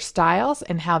at layer styles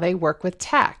and how they work with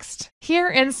text. Here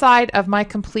inside of my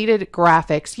completed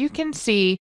graphics, you can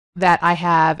see that I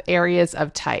have areas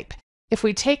of type. If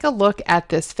we take a look at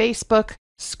this Facebook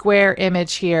square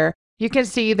image here, you can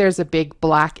see there's a big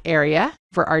black area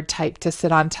for our type to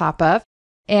sit on top of.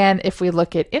 And if we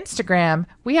look at Instagram,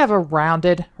 we have a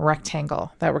rounded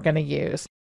rectangle that we're going to use.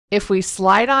 If we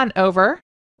slide on over,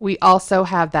 we also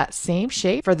have that same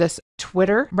shape for this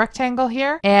Twitter rectangle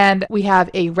here. And we have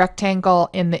a rectangle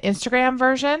in the Instagram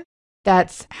version.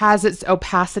 that has its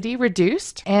opacity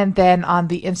reduced. And then on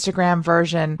the Instagram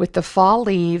version with the fall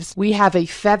leaves, we have a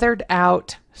feathered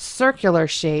out circular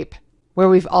shape where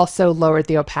we've also lowered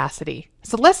the opacity.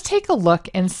 So let's take a look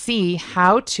and see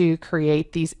how to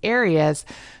create these areas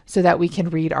so that we can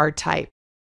read our type.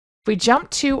 If we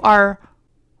jump to our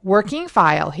working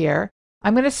file here,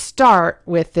 I'm going to start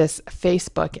with this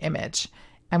Facebook image.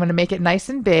 I'm going to make it nice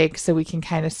and big so we can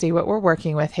kind of see what we're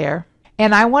working with here.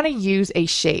 And I want to use a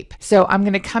shape. So I'm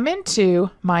going to come into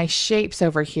my shapes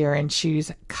over here and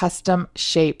choose Custom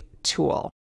Shape Tool.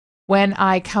 When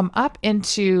I come up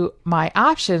into my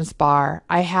options bar,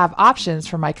 I have options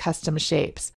for my custom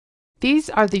shapes. These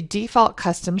are the default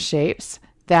custom shapes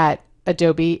that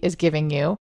Adobe is giving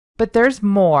you, but there's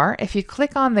more. If you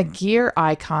click on the gear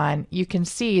icon, you can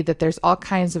see that there's all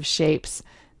kinds of shapes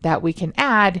that we can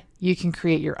add. You can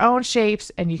create your own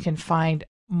shapes and you can find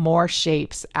more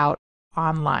shapes out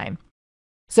online.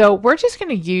 So we're just going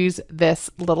to use this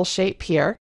little shape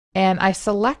here, and I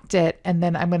select it, and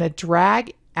then I'm going to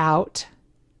drag out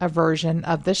a version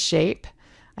of the shape.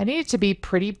 I need it to be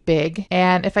pretty big,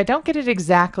 and if I don't get it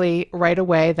exactly right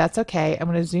away, that's okay. I'm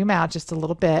going to zoom out just a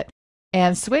little bit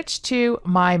and switch to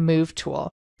my move tool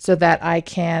so that I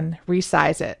can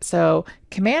resize it. So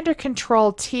Command or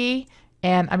Control T,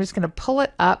 and I'm just going to pull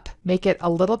it up, make it a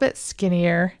little bit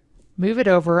skinnier, move it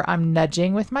over. I'm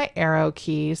nudging with my arrow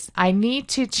keys. I need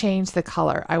to change the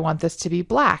color. I want this to be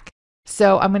black.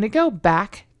 So I'm going to go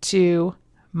back to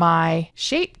my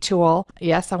shape tool.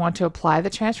 Yes, I want to apply the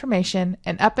transformation,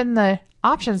 and up in the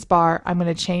options bar, I'm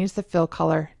going to change the fill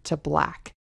color to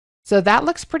black. So that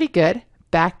looks pretty good.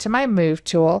 Back to my move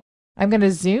tool. I'm going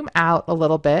to zoom out a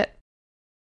little bit,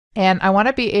 and I want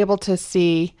to be able to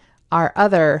see our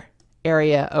other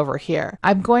area over here.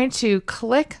 I'm going to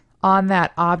click on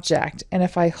that object, and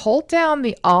if I hold down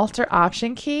the Alt or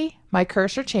Option key, my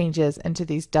cursor changes into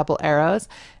these double arrows,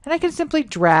 and I can simply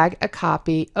drag a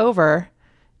copy over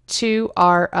to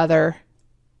our other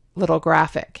little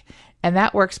graphic, and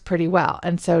that works pretty well.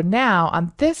 And so now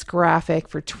on this graphic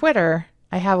for Twitter,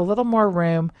 I have a little more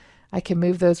room. I can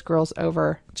move those girls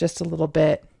over just a little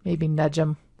bit, maybe nudge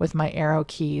them with my arrow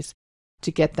keys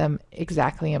to get them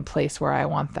exactly in place where I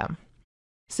want them.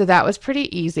 So that was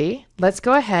pretty easy. Let's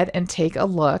go ahead and take a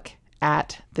look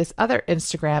at this other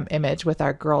Instagram image with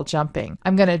our girl jumping.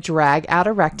 I'm going to drag out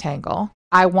a rectangle.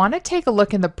 I want to take a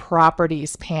look in the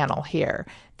properties panel here.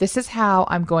 This is how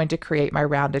I'm going to create my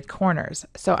rounded corners.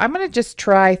 So I'm going to just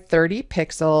try 30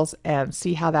 pixels and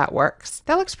see how that works.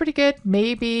 That looks pretty good.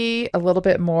 Maybe a little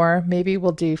bit more. Maybe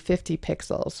we'll do 50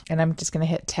 pixels, and I'm just going to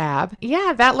hit tab.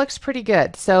 Yeah, that looks pretty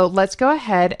good. So let's go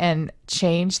ahead and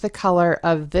change the color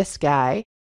of this guy.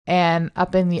 And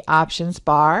up in the options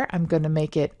bar, I'm going to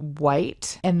make it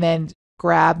white, and then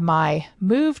grab my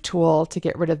move tool to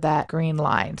get rid of that green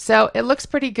line. So it looks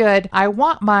pretty good. I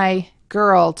want my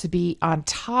girl to be on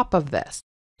top of this.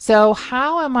 So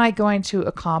how am I going to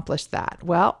accomplish that?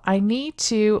 Well, I need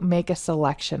to make a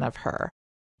selection of her.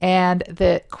 And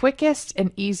the quickest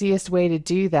and easiest way to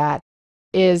do that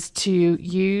is to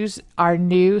use our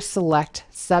new select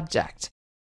subject.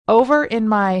 Over in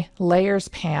my layers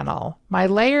panel, my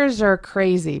layers are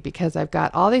crazy because I've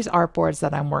got all these artboards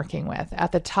that I'm working with.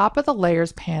 At the top of the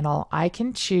layers panel, I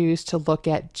can choose to look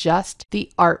at just the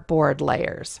artboard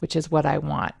layers, which is what I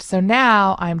want. So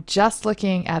now I'm just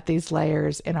looking at these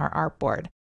layers in our artboard.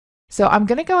 So I'm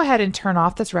going to go ahead and turn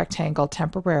off this rectangle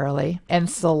temporarily and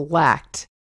select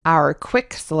our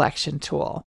quick selection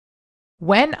tool.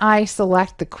 When I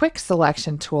select the quick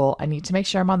selection tool, I need to make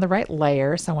sure I'm on the right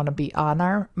layer. So I want to be on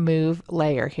our move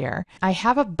layer here. I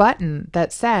have a button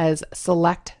that says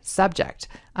select subject.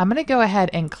 I'm going to go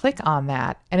ahead and click on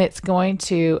that, and it's going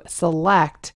to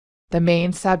select the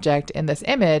main subject in this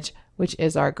image, which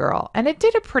is our girl. And it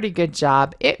did a pretty good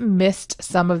job. It missed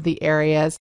some of the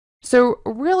areas. So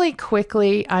really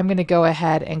quickly, I'm going to go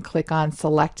ahead and click on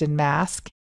select and mask.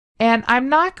 And I'm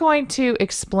not going to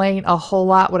explain a whole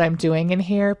lot what I'm doing in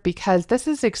here because this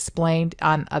is explained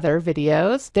on other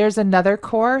videos. There's another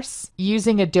course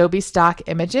using Adobe Stock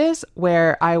Images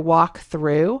where I walk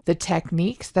through the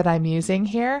techniques that I'm using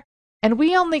here. And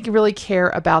we only really care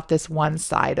about this one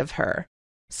side of her.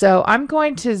 So I'm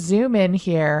going to zoom in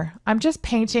here. I'm just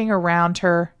painting around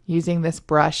her using this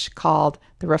brush called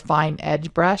the Refine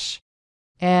Edge brush.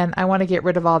 And I want to get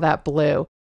rid of all that blue.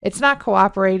 It's not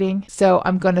cooperating, so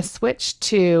I'm going to switch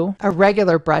to a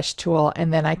regular brush tool,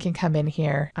 and then I can come in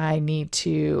here. I need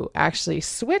to actually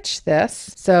switch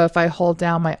this. So if I hold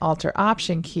down my Alt or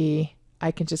Option key,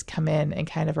 I can just come in and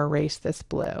kind of erase this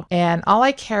blue. And all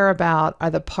I care about are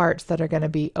the parts that are going to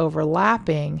be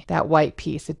overlapping that white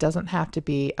piece. It doesn't have to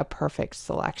be a perfect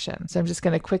selection. So I'm just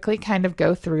going to quickly kind of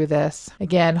go through this,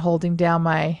 again, holding down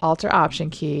my Alt or Option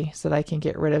key so that I can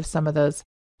get rid of some of those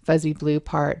fuzzy blue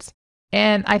parts.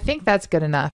 And I think that's good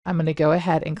enough. I'm going to go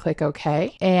ahead and click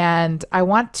OK. And I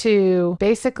want to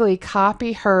basically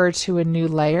copy her to a new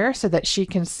layer so that she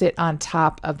can sit on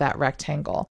top of that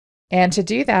rectangle. And to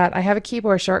do that, I have a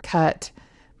keyboard shortcut.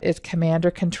 It's Command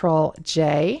or Control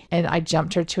J, and I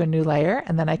jumped her to a new layer,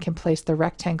 and then I can place the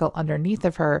rectangle underneath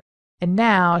of her. And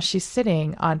now she's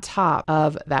sitting on top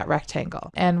of that rectangle.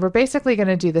 And we're basically going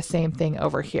to do the same thing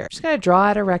over here. Just going to draw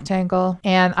out a rectangle,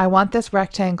 and I want this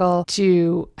rectangle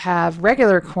to have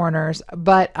regular corners,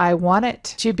 but I want it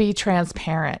to be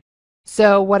transparent.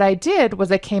 So what I did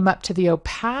was I came up to the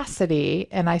opacity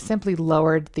and I simply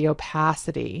lowered the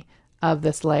opacity of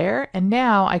this layer, and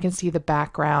now I can see the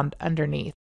background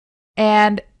underneath.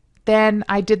 And then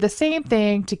I did the same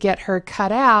thing to get her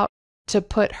cut out to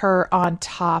put her on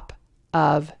top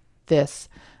of this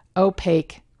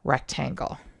opaque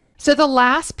rectangle. So the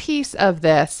last piece of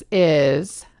this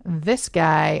is this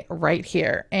guy right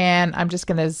here. And I'm just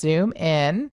going to zoom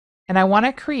in, and I want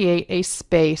to create a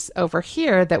space over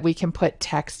here that we can put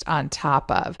text on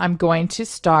top of. I'm going to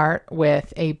start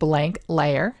with a blank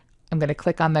layer. I'm going to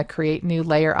click on the Create New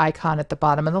Layer icon at the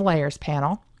bottom of the Layers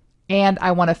panel. And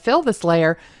I want to fill this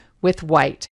layer with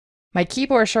white. My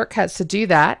keyboard shortcuts to do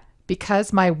that,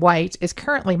 because my white is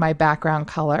currently my background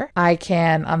color, I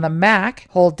can, on the Mac,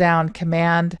 hold down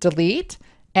Command Delete,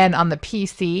 and on the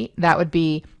PC, that would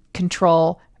be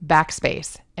Control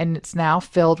Backspace, and it's now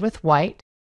filled with white.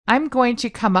 I'm going to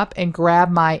come up and grab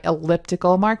my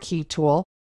elliptical marquee tool,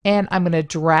 and I'm going to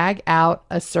drag out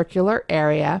a circular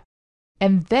area,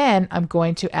 and then I'm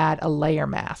going to add a layer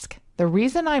mask. The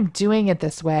reason I'm doing it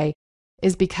this way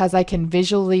is because I can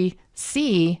visually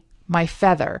see my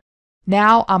feather.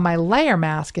 Now on my layer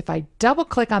mask, if I double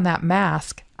click on that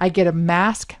mask, I get a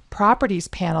mask properties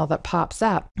panel that pops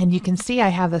up, and you can see I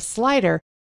have the slider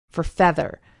for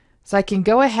feather. So I can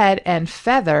go ahead and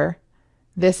feather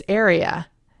this area.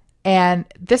 And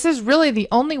this is really the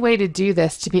only way to do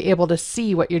this, to be able to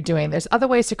see what you're doing. There's other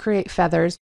ways to create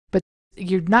feathers, but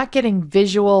you're not getting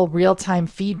visual real-time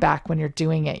feedback when you're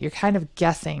doing it. You're kind of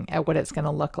guessing at what it's going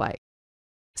to look like.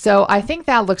 So I think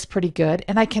that looks pretty good,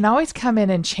 and I can always come in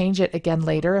and change it again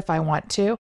later if I want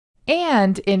to.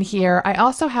 And in here, I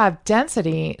also have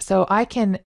density, so I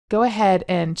can go ahead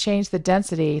and change the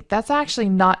density. That's actually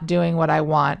not doing what I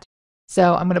want.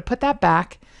 So I'm going to put that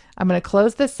back. I'm going to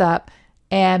close this up,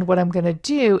 and what I'm going to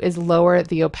do is lower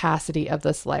the opacity of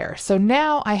this layer. So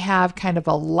now I have kind of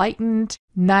a lightened,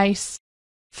 nice,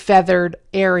 feathered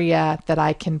area that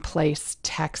I can place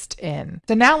text in.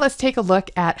 So now let's take a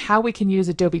look at how we can use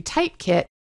Adobe Typekit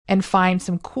and find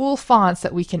some cool fonts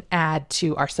that we can add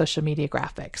to our social media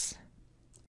graphics.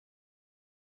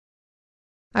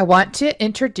 I want to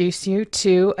introduce you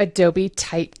to Adobe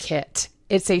Typekit.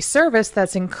 It's a service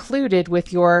that's included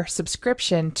with your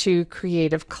subscription to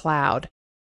Creative Cloud.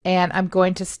 And I'm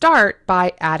going to start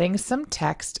by adding some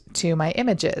text to my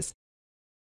images.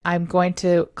 I'm going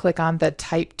to click on the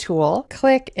Type tool,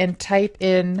 click and type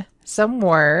in some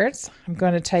words. I'm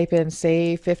going to type in,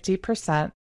 say,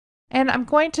 50%, and I'm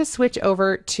going to switch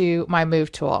over to my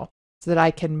Move tool so that I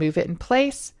can move it in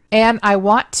place. And I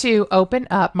want to open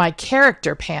up my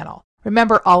character panel.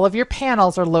 Remember, all of your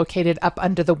panels are located up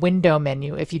under the window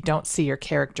menu if you don't see your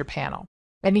character panel.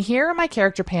 And here in my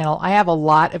character panel, I have a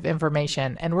lot of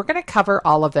information, and we're going to cover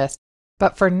all of this.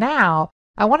 But for now,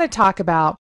 I want to talk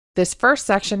about this first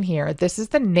section here. This is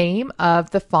the name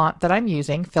of the font that I'm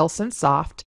using, Filson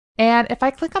Soft. And if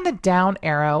I click on the down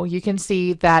arrow, you can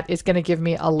see that it's going to give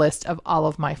me a list of all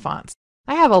of my fonts.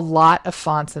 I have a lot of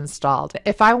fonts installed.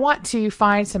 If I want to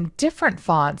find some different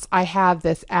fonts, I have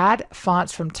this Add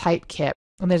Fonts from Typekit.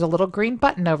 And there's a little green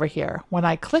button over here. When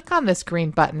I click on this green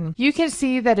button, you can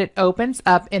see that it opens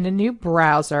up in a new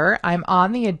browser. I'm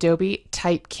on the Adobe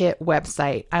Typekit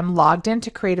website. I'm logged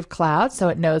into Creative Cloud, so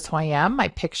it knows who I am. My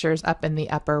picture's up in the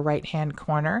upper right-hand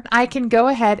corner. I can go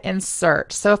ahead and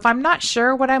search. So if I'm not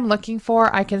sure what I'm looking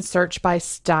for, I can search by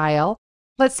style.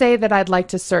 Let's say that I'd like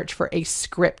to search for a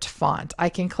script font. I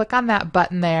can click on that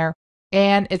button there,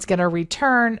 and it's going to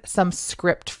return some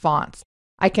script fonts.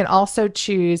 I can also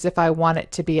choose if I want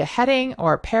it to be a heading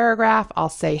or a paragraph. I'll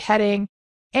say heading,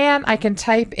 and I can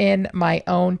type in my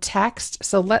own text.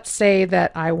 So let's say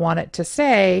that I want it to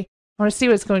say, I want to see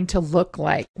what it's going to look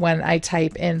like when I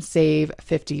type in save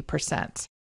 50%.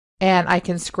 And I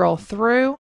can scroll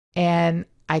through and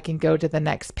I can go to the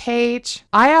next page.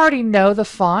 I already know the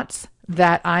fonts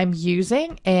that I'm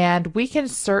using, and we can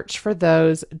search for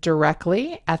those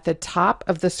directly at the top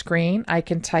of the screen. I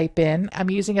can type in, I'm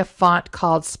using a font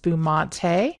called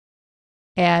Spumante.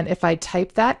 And if I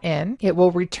type that in, it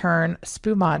will return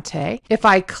Spumante. If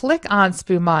I click on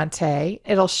Spumante,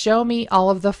 it'll show me all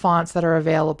of the fonts that are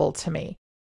available to me.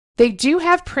 They do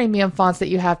have premium fonts that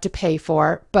you have to pay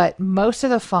for, but most of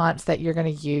the fonts that you're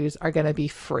going to use are going to be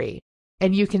free.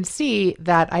 And you can see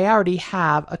that I already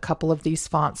have a couple of these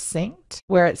fonts synced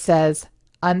where it says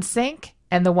unsync,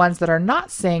 and the ones that are not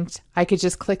synced, I could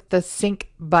just click the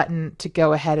sync button to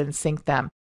go ahead and sync them.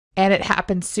 And it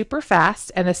happens super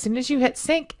fast, and as soon as you hit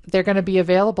sync, they're going to be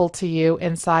available to you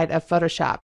inside of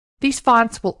Photoshop. These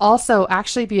fonts will also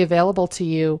actually be available to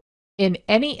you in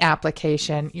any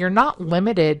application. You're not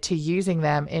limited to using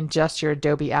them in just your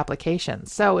Adobe application.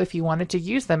 So if you wanted to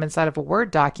use them inside of a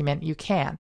Word document, you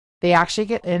can. They actually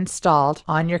get installed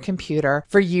on your computer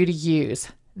for you to use.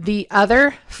 The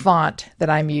other font that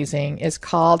I'm using is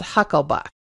called Hucklebuck.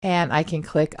 And I can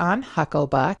click on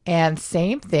Hucklebuck, and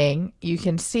same thing, you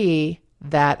can see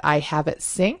that I have it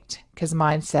synced because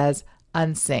mine says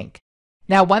unsync.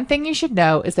 Now, one thing you should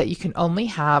know is that you can only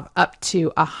have up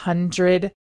to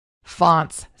 100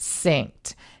 fonts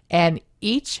synced, and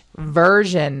each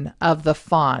version of the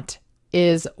font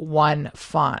is one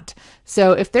font.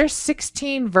 So if there's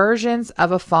 16 versions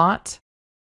of a font,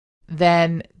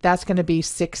 then that's going to be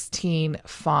 16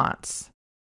 fonts.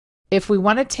 If we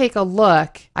want to take a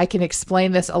look, I can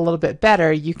explain this a little bit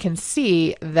better. You can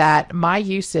see that my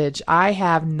usage, I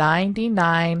have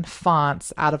 99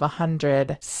 fonts out of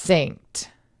 100 synced.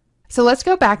 So let's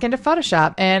go back into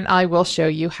Photoshop and I will show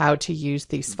you how to use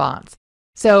these fonts.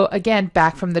 So again,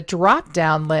 back from the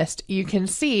drop-down list, you can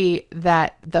see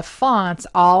that the fonts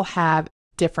all have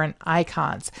different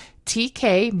icons.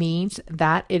 TK means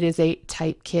that it is a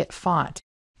Typekit font.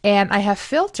 And I have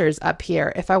filters up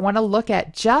here. If I want to look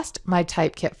at just my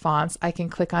Typekit fonts, I can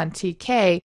click on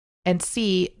TK and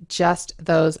see just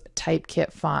those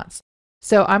Typekit fonts.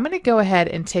 So I'm going to go ahead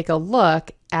and take a look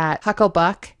at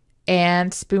Hucklebuck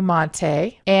and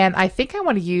Spumante. And I think I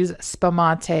want to use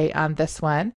Spumante on this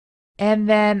one. And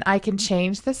then I can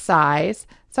change the size.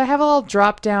 So I have a little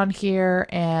drop down here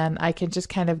and I can just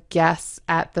kind of guess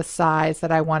at the size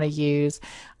that I want to use.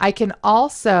 I can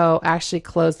also actually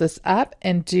close this up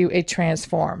and do a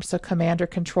transform. So Command or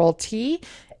Control T,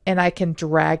 and I can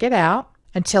drag it out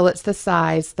until it's the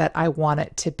size that I want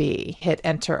it to be. Hit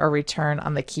enter or return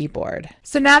on the keyboard.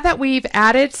 So now that we've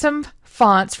added some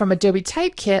fonts from Adobe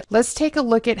Typekit, let's take a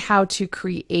look at how to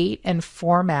create and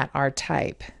format our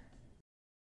type.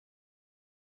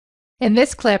 In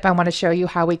this clip, I want to show you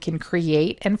how we can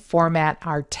create and format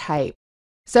our type.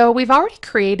 So we've already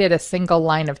created a single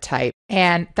line of type,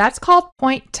 and that's called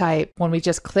point type when we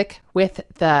just click with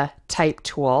the type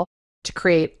tool to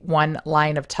create one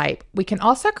line of type. We can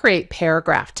also create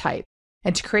paragraph type.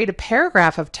 And to create a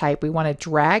paragraph of type, we want to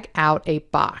drag out a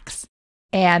box.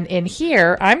 And in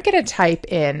here, I'm going to type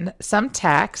in some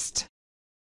text,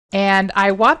 and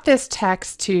I want this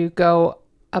text to go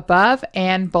above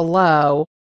and below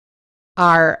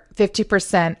our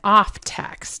 50% off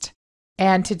text.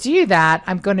 And to do that,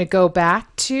 I'm going to go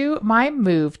back to my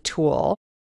Move tool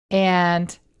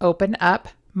and open up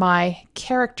my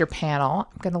character panel.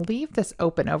 I'm going to leave this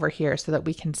open over here so that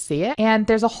we can see it. And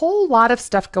there's a whole lot of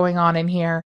stuff going on in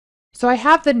here. So I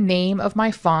have the name of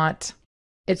my font.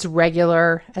 It's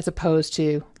regular as opposed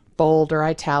to bold or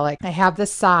italic. I have the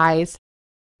size.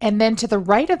 And then to the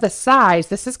right of the size,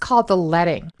 this is called the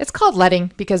leading. It's called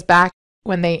leading because back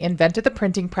when they invented the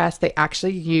printing press, they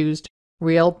actually used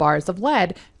real bars of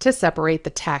lead to separate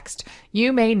the text.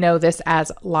 You may know this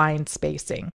as line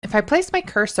spacing. If I place my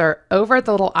cursor over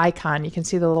the little icon, you can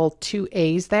see the little two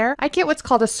A's there. I get what's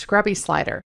called a scrubby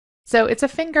slider. So it's a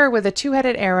finger with a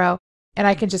two-headed arrow, and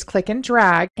I can just click and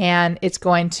drag, and it's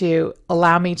going to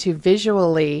allow me to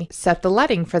visually set the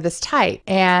leading for this type.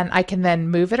 And I can then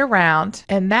move it around,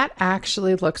 and that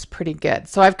actually looks pretty good.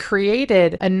 So I've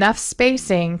created enough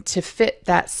spacing to fit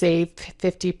that save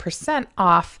 50%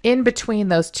 off in between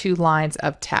those two lines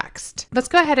of text. Let's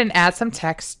go ahead and add some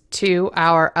text to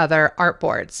our other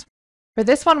artboards. For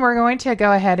this one, we're going to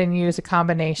go ahead and use a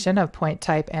combination of point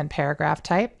type and paragraph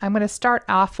type. I'm going to start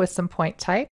off with some point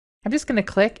type. I'm just going to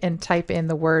click and type in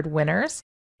the word winners,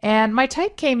 and my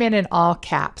type came in all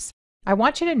caps. I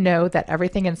want you to know that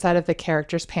everything inside of the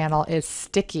characters panel is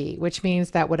sticky, which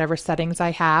means that whatever settings I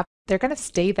have, they're going to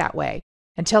stay that way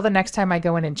until the next time I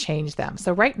go in and change them.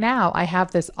 So right now I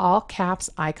have this all caps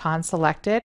icon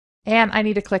selected, and I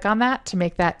need to click on that to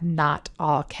make that not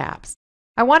all caps.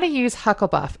 I want to use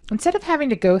Hucklebuck. Instead of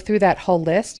having to go through that whole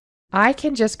list, I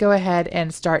can just go ahead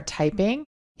and start typing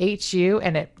HU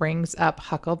and it brings up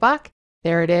Hucklebuck.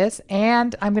 There it is.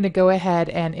 And I'm going to go ahead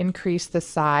and increase the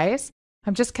size.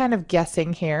 I'm just kind of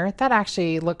guessing here. That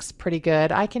actually looks pretty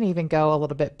good. I can even go a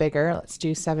little bit bigger. Let's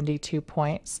do 72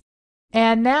 points.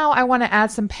 And now I want to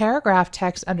add some paragraph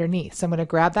text underneath. So I'm going to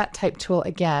grab that type tool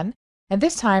again. And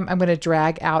this time I'm going to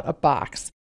drag out a box.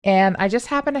 And I just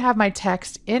happen to have my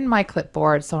text in my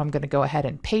clipboard, so I'm going to go ahead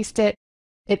and paste it.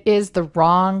 It is the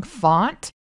wrong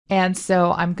font. And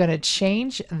so I'm going to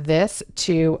change this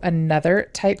to another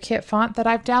Typekit font that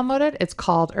I've downloaded. It's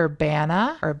called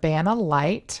Urbana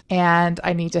Light. And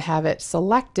I need to have it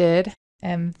selected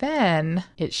and then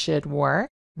it should work.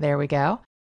 There we go.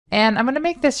 And I'm going to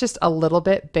make this just a little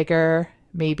bit bigger,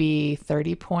 maybe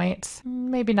 30 points,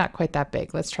 maybe not quite that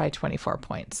big. Let's try 24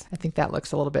 points. I think that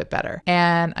looks a little bit better.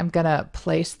 And I'm going to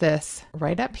place this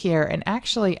right up here. And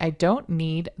actually, I don't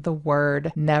need the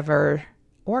word never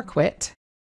or quit.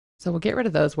 So we'll get rid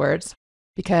of those words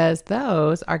because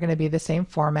those are going to be the same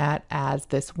format as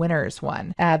this winners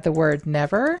one. Add the word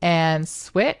never and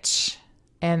switch.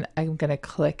 And I'm going to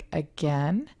click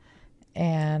again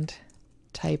and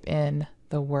type in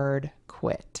the word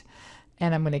quit.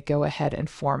 And I'm going to go ahead and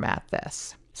format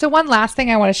this. So one last thing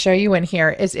I want to show you in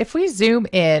here is if we zoom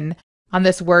in on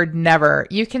this word never,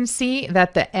 you can see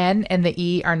that the N and the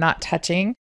E are not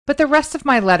touching, but the rest of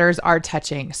my letters are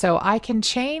touching. So I can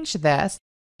change this.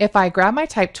 If I grab my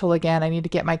type tool again, I need to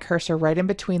get my cursor right in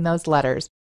between those letters.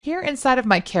 Here inside of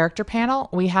my character panel,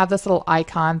 we have this little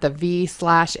icon, the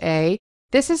V/A.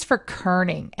 This is for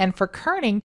kerning. And for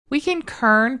kerning, we can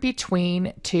kern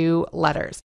between two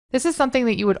letters. This is something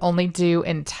that you would only do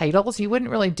in titles. You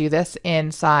wouldn't really do this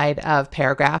inside of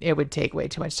paragraph. It would take way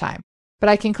too much time. But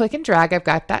I can click and drag. I've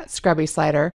got that scrubby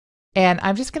slider. And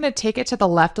I'm just going to take it to the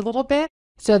left a little bit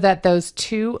so that those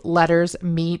two letters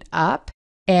meet up.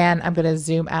 And I'm going to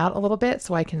zoom out a little bit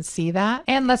so I can see that.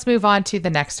 And let's move on to the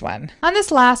next one. On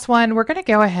this last one, we're going to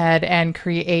go ahead and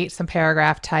create some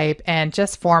paragraph type and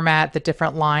just format the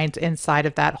different lines inside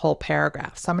of that whole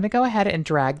paragraph. So I'm going to go ahead and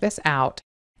drag this out.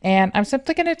 And I'm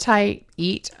simply going to type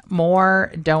eat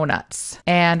more donuts.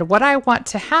 And what I want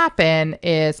to happen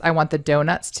is I want the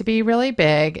donuts to be really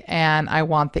big and I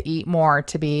want the eat more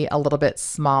to be a little bit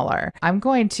smaller. I'm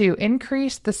going to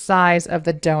increase the size of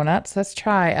the donuts. Let's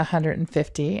try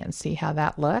 150 and see how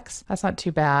that looks. That's not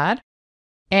too bad.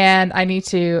 And I need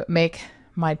to make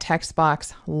my text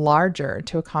box larger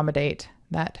to accommodate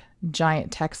that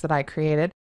giant text that I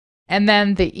created. And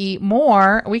then the eat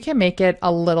more, we can make it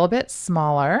a little bit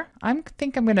smaller. I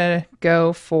think I'm going to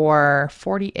go for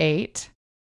 48.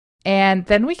 And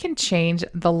then we can change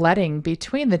the leading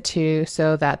between the two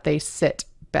so that they sit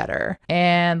better.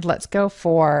 And let's go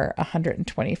for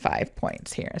 125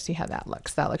 points here. See how that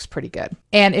looks. That looks pretty good.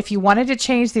 And if you wanted to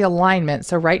change the alignment,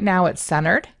 so right now it's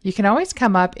centered, you can always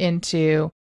come up into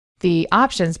the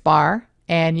options bar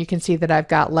and you can see that I've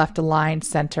got left align,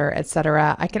 center,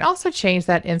 etc. I can also change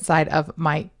that inside of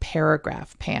my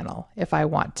paragraph panel if I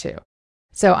want to.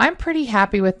 So I'm pretty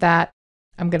happy with that.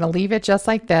 I'm going to leave it just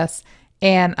like this.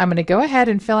 And I'm going to go ahead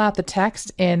and fill out the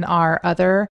text in our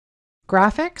other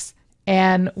graphics.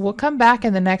 And we'll come back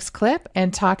in the next clip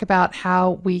and talk about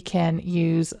how we can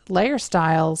use layer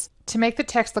styles to make the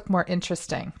text look more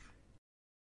interesting.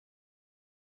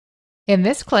 In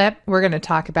this clip, we're going to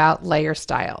talk about layer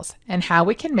styles and how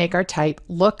we can make our type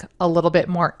look a little bit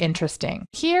more interesting.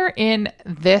 Here in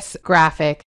this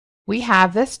graphic, we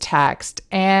have this text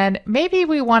and maybe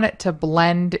we want it to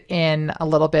blend in a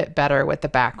little bit better with the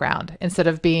background instead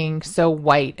of being so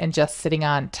white and just sitting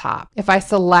on top. If I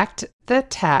select the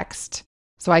text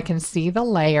so I can see the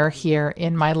layer here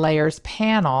in my layers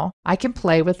panel, I can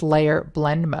play with layer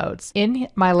blend modes. In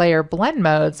my layer blend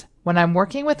modes, when I'm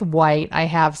working with white, I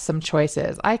have some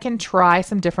choices. I can try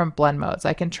some different blend modes.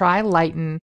 I can try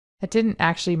lighten. It didn't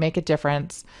actually make a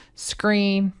difference.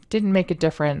 Screen didn't make a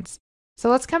difference. So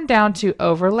let's come down to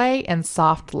overlay and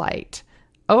soft light.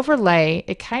 Overlay,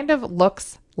 it kind of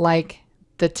looks like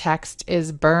the text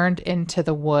is burned into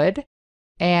the wood.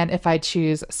 And if I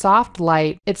choose soft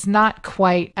light, it's not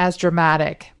quite as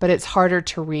dramatic, but it's harder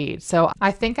to read. So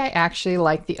I think I actually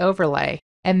like the overlay.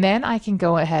 And then I can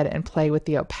go ahead and play with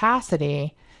the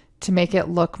opacity to make it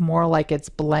look more like it's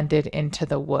blended into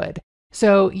the wood.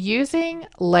 So using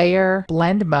layer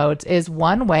blend modes is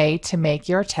one way to make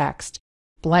your text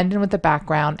blend in with the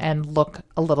background and look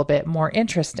a little bit more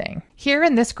interesting. Here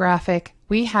in this graphic,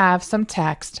 we have some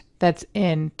text that's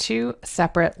in two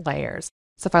separate layers.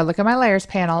 So if I look at my layers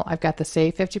panel, I've got the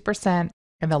save 50%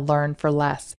 and the learn for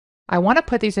less. I want to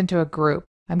put these into a group.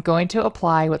 I'm going to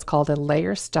apply what's called a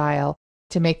layer style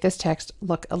to make this text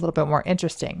look a little bit more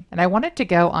interesting. And I want it to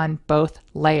go on both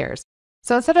layers.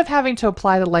 So instead of having to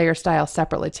apply the layer style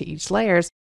separately to each layers,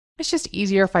 it's just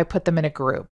easier if I put them in a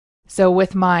group. So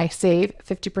with my Save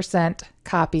 50%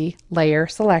 Copy layer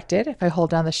selected, if I hold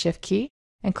down the Shift key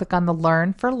and click on the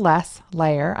Learn for Less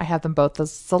layer, I have them both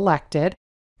as selected.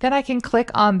 Then I can click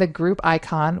on the group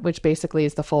icon, which basically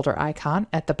is the folder icon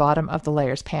at the bottom of the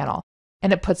layers panel,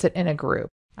 and it puts it in a group.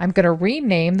 I'm going to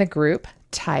rename the group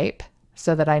Type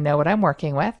so that I know what I'm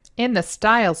working with. In the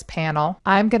Styles panel,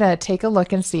 I'm going to take a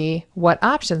look and see what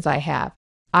options I have.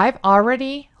 I've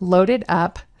already loaded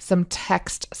up some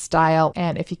text style,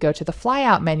 and if you go to the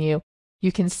flyout menu,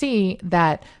 you can see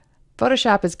that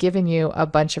Photoshop has given you a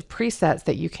bunch of presets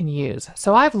that you can use.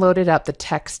 So I've loaded up the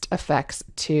Text Effects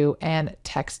 2 and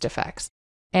Text Effects.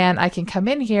 And I can come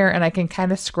in here and I can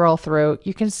kind of scroll through.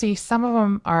 You can see some of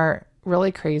them are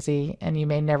really crazy and you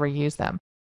may never use them.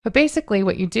 But basically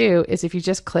what you do is if you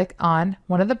just click on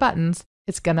one of the buttons,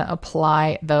 it's going to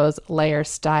apply those layer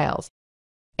styles.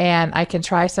 And I can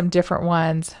try some different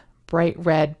ones. Bright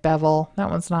red bevel, that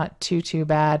one's not too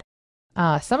bad.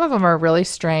 Some of them are really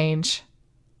strange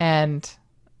and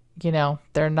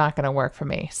they're not going to work for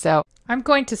me. So I'm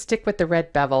going to stick with the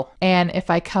red bevel. And if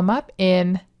I come up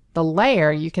in the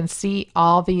layer, you can see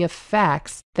all the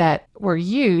effects that were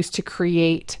used to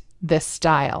create this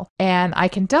style. And I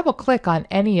can double click on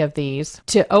any of these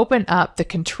to open up the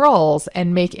controls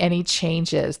and make any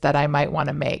changes that I might want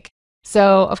to make.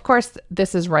 So of course,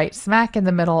 this is right smack in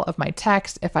the middle of my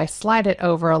text. If I slide it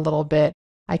over a little bit,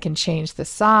 I can change the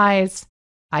size.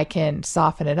 I can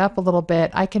soften it up a little bit.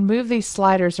 I can move these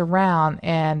sliders around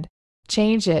and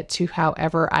change it to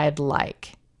however I'd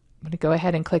like. I'm going to go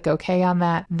ahead and click OK on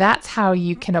that. That's how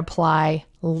you can apply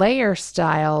layer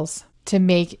styles to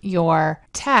make your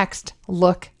text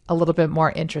look a little bit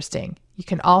more interesting. You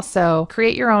can also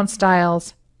create your own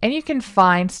styles, and you can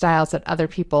find styles that other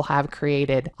people have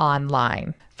created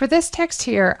online. For this text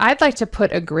here, I'd like to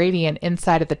put a gradient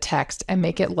inside of the text and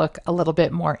make it look a little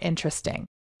bit more interesting.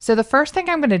 So the first thing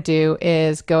I'm going to do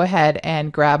is go ahead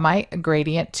and grab my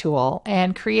gradient tool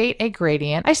and create a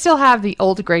gradient. I still have the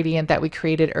old gradient that we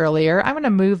created earlier. I'm going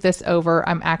to move this over.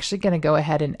 I'm actually going to go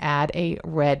ahead and add a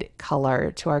red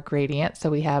color to our gradient. So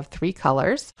we have 3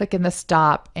 colors. Click in the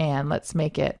stop and let's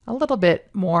make it a little bit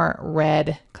more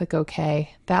red. Click OK.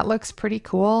 That looks pretty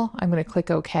cool. I'm going to click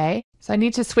OK. So I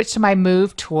need to switch to my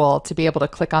Move tool to be able to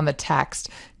click on the text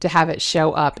to have it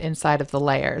show up inside of the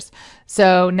layers.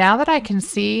 So now that I can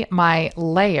see my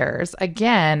layers,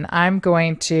 again, I'm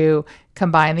going to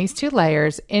combine these 2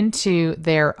 layers into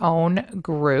their own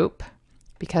group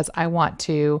because I want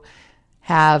to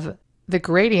have the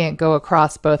gradient go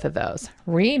across both of those.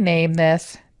 Rename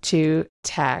this to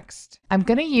text. I'm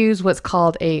going to use what's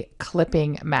called a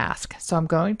clipping mask. So I'm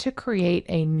going to create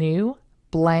a new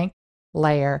blank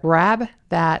layer, grab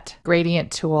that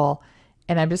gradient tool,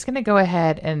 and I'm just going to go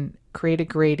ahead and create a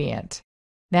gradient.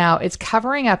 Now it's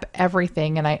covering up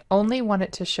everything and I only want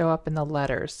it to show up in the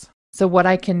letters. So what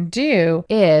I can do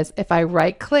is if I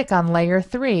right click on layer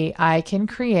 3, I can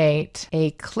create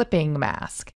a clipping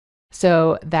mask.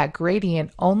 So that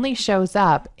gradient only shows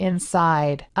up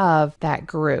inside of that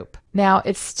group. Now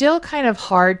it's still kind of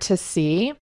hard to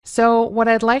see. So what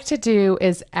I'd like to do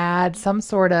is add some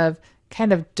sort of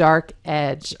kind of dark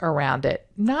edge around it,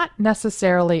 not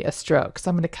necessarily a stroke. So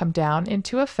I'm going to come down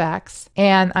into Effects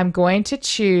and I'm going to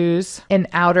choose an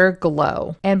outer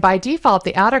glow. And by default,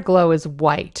 the outer glow is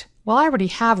white. Well, I already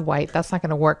have white. That's not going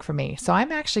to work for me. So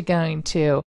I'm actually going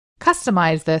to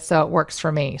customize this so it works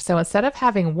for me. So instead of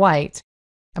having white,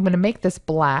 I'm going to make this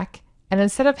black. And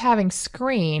instead of having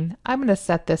screen, I'm going to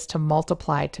set this to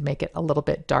multiply to make it a little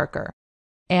bit darker.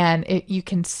 And you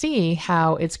can see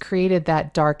how it's created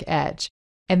that dark edge.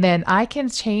 And then I can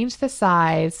change the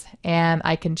size and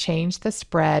I can change the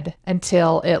spread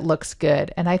until it looks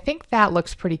good. And I think that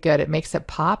looks pretty good. It makes it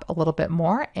pop a little bit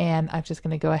more. And I'm just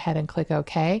going to go ahead and click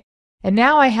OK. And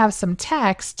now I have some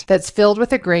text that's filled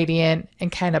with a gradient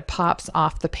and kind of pops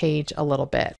off the page a little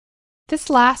bit. This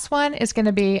last one is going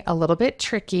to be a little bit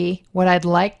tricky. What I'd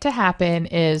like to happen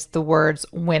is the words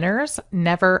winners,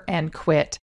 never, and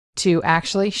quit to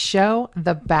actually show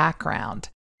the background.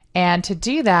 And to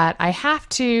do that, I have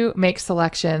to make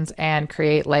selections and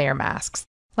create layer masks.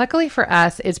 Luckily for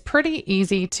us, it's pretty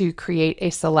easy to create a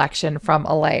selection from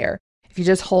a layer. If you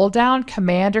just hold down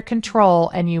Command or Control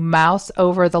and you mouse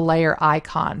over the layer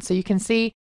icon. So you can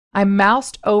see I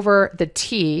moused over the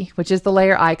T, which is the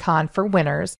layer icon for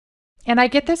winners. And I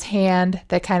get this hand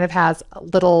that kind of has a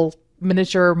little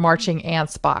miniature marching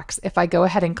ants box. If I go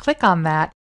ahead and click on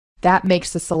that, that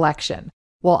makes the selection.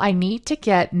 Well, I need to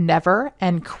get never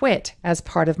and quit as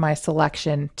part of my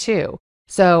selection too.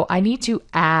 So I need to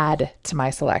add to my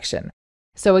selection.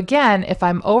 So again, if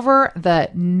I'm over the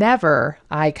never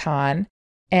icon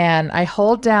and I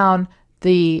hold down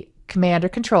the Command or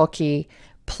Control key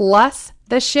plus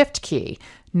the Shift key,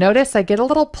 notice I get a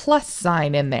little plus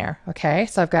sign in there. Okay,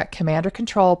 so I've got Command or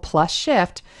Control plus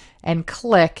Shift and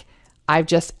click. I've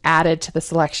just added to the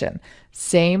selection.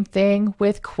 Same thing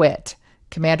with quit.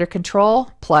 Command or Control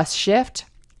plus Shift,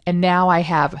 and now I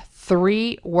have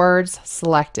 3 words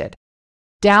selected.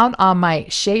 Down on my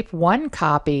Shape 1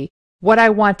 copy, what I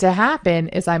want to happen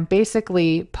is I'm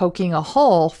basically poking a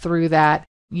hole through that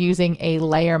using a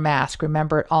layer mask.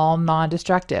 Remember, all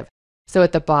non-destructive. So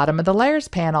at the bottom of the Layers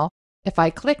panel, if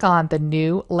I click on the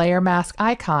new layer mask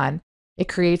icon, it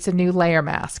creates a new layer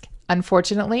mask.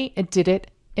 Unfortunately, it did it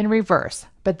in reverse,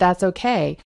 but that's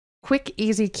okay. Quick,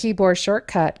 easy keyboard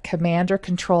shortcut, Command or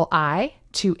Control I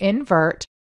to invert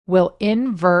will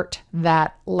invert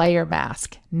that layer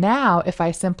mask. Now, if I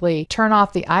simply turn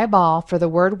off the eyeball for the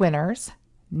word winners,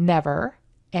 never,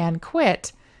 and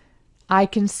quit, I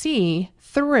can see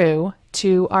through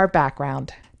to our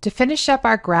background. To finish up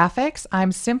our graphics,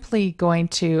 I'm simply going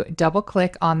to double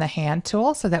click on the hand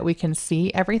tool so that we can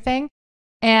see everything.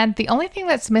 And the only thing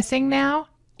that's missing now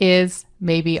is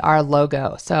maybe our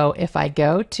logo. So if I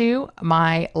go to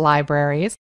my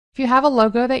libraries, if you have a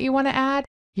logo that you want to add,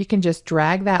 you can just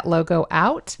drag that logo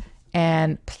out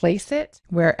and place it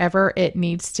wherever it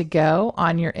needs to go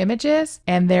on your images,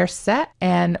 and they're set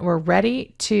and we're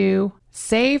ready to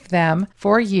save them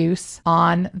for use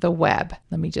on the web.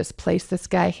 Let me just place this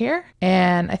guy here,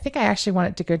 and I think I actually want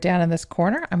it to go down in this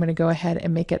corner. I'm going to go ahead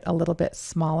and make it a little bit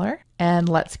smaller, and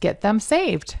let's get them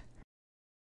saved.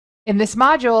 In this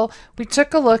module, we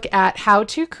took a look at how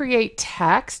to create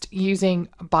text using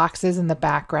boxes in the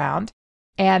background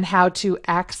and how to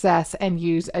access and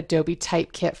use Adobe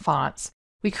Typekit fonts.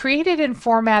 We created and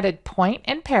formatted point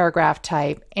and paragraph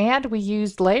type, and we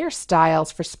used layer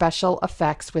styles for special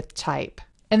effects with type.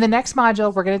 In the next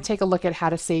module, we're going to take a look at how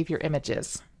to save your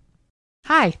images.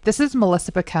 Hi, this is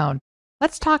Melissa Picone.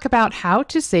 Let's talk about how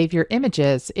to save your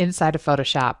images inside of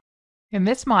Photoshop. In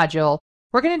this module,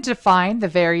 we're going to define the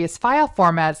various file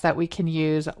formats that we can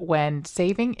use when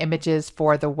saving images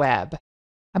for the web.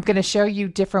 I'm going to show you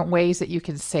different ways that you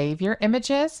can save your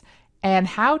images and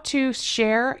how to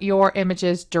share your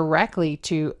images directly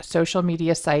to social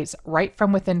media sites right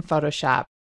from within Photoshop.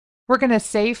 We're going to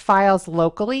save files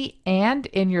locally and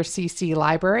in your CC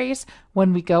libraries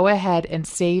when we go ahead and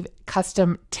save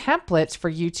custom templates for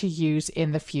you to use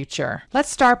in the future. Let's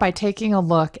start by taking a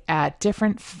look at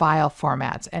different file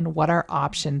formats and what our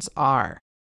options are.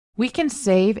 We can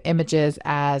save images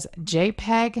as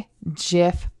JPEG,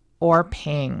 GIF, or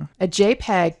PNG. A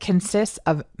JPEG consists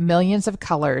of millions of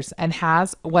colors and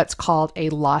has what's called a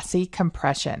lossy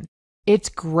compression. It's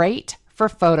great for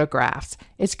photographs.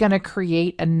 It's going to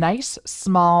create a nice,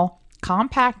 small,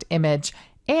 compact image,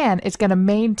 and it's going to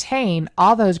maintain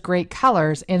all those great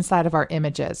colors inside of our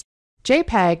images.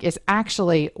 JPEG is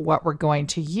actually what we're going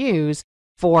to use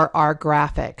for our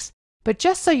graphics. But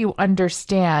just so you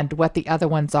understand what the other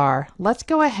ones are, let's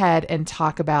go ahead and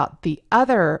talk about the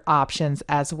other options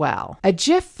as well. A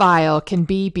GIF file can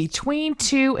be between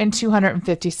 2 and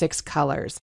 256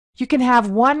 colors. You can have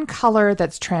one color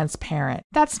that's transparent.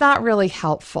 That's not really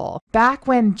helpful. Back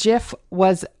when GIF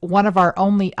was one of our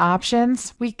only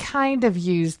options, we kind of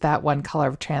used that one color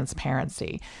of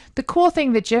transparency. The cool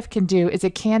thing that GIF can do is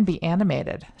it can be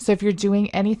animated. So if you're doing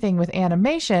anything with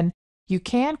animation, you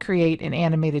can create an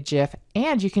animated GIF,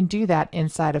 and you can do that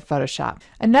inside of Photoshop.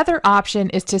 Another option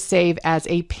is to save as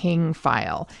a PNG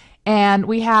file. And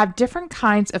we have different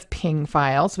kinds of PNG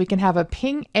files. We can have a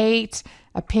PNG 8,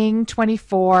 a PNG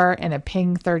 24, and a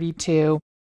PNG 32.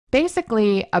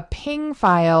 Basically, a PNG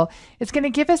file is going to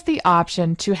give us the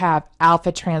option to have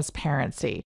alpha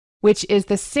transparency, which is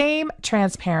the same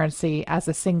transparency as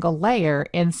a single layer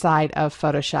inside of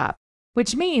Photoshop,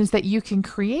 which means that you can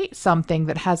create something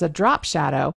that has a drop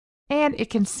shadow, and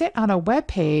it can sit on a web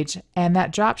page, and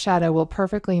that drop shadow will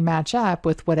perfectly match up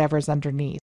with whatever's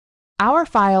underneath. Our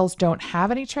files don't have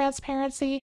any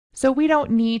transparency, so we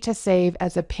don't need to save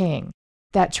as a PNG.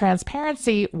 That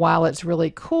transparency, while it's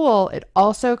really cool, it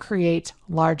also creates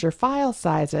larger file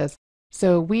sizes,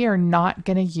 so we are not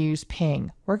going to use PNG.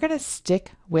 We're going to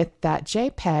stick with that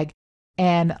JPEG,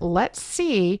 and let's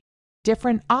see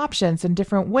different options and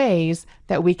different ways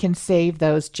that we can save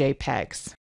those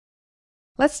JPEGs.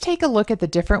 Let's take a look at the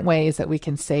different ways that we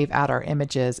can save out our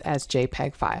images as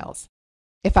JPEG files.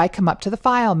 If I come up to the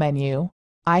File menu,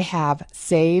 I have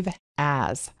Save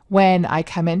As. When I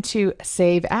come into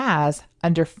Save As,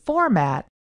 under Format,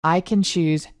 I can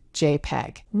choose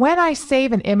JPEG. When I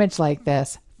save an image like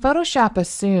this, Photoshop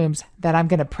assumes that I'm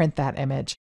going to print that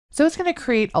image. So it's going to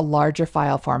create a larger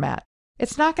file format.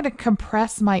 It's not going to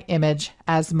compress my image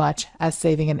as much as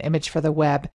saving an image for the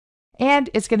web.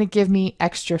 And it's going to give me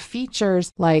extra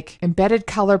features like embedded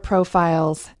color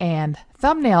profiles and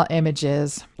thumbnail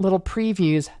images, little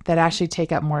previews that actually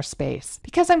take up more space.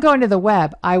 Because I'm going to the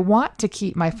web, I want to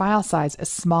keep my file size as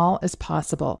small as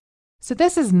possible. So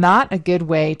this is not a good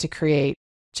way to create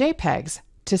JPEGs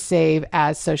to save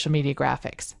as social media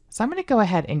graphics. So I'm going to go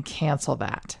ahead and cancel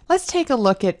that. Let's take a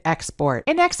look at export.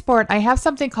 In export, I have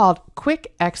something called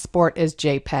quick export as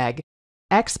JPEG,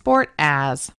 export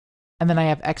as, and then I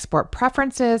have export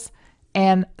preferences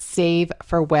and save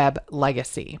for web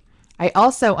legacy. I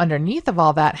also, underneath of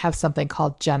all that, have something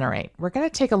called generate. We're going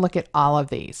to take a look at all of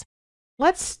these.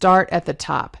 Let's start at the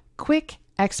top. Quick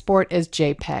export as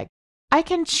JPEG. I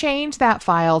can change that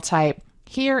file type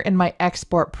here in my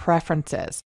export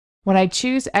preferences. When I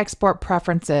choose export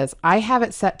preferences, I have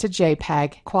it set to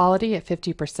JPEG, quality at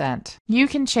 50%. You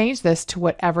can change this to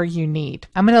whatever you need.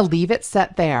 I'm going to leave it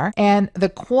set there. And the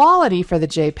quality for the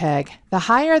JPEG, the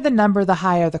higher the number, the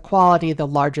higher the quality, the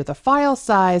larger the file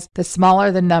size, the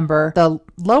smaller the number, the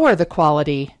lower the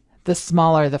quality, the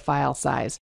smaller the file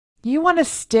size. You want to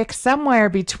stick somewhere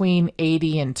between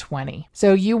 80 and 20.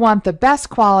 So you want the best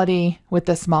quality with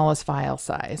the smallest file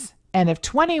size. And if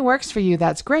 20 works for you,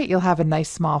 that's great. You'll have a nice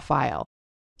small file.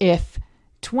 If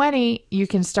 20, you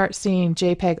can start seeing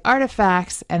JPEG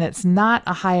artifacts and it's not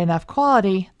a high enough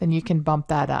quality, then you can bump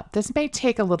that up. This may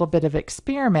take a little bit of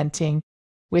experimenting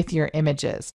with your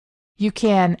images. You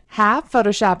can have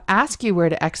Photoshop ask you where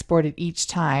to export it each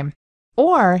time,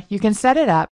 or you can set it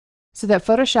up so that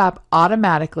Photoshop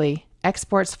automatically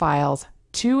exports files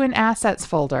to an assets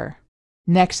folder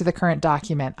next to the current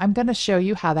document. I'm going to show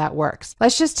you how that works.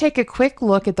 Let's just take a quick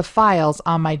look at the files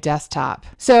on my desktop.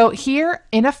 So here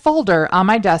in a folder on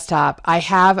my desktop, I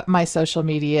have my social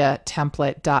media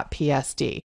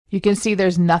template.psd. You can see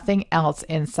there's nothing else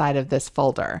inside of this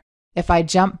folder. If I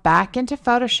jump back into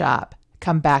Photoshop,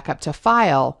 come back up to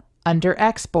File, under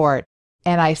Export,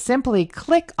 and I simply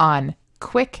click on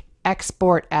Quick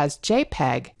Export as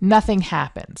JPEG, nothing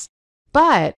happens.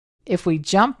 But if we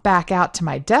jump back out to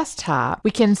my desktop,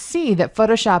 we can see that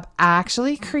Photoshop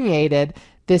actually created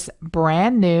this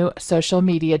brand new social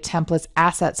media templates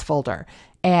assets folder.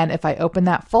 And if I open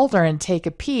that folder and take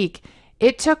a peek,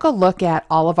 it took a look at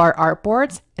all of our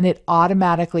artboards and it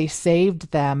automatically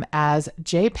saved them as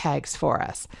JPEGs for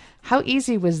us. How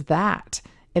easy was that?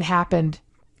 It happened,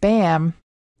 bam,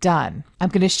 done. I'm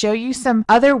going to show you some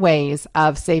other ways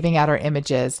of saving out our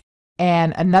images.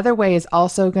 And another way is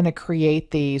also going to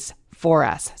create these for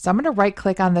us. So I'm going to right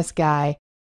click on this guy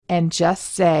and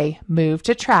just say move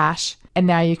to trash. And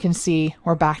now you can see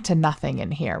we're back to nothing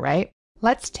in here, right?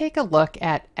 Let's take a look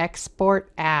at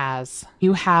export as.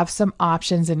 You have some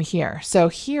options in here. So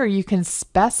here you can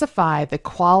specify the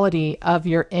quality of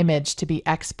your image to be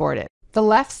exported. The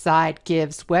left side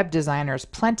gives web designers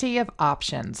plenty of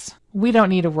options. We don't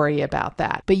need to worry about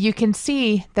that, but you can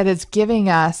see that it's giving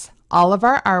us all of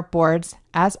our artboards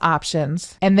as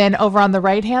options. And then over on the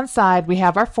right-hand side, we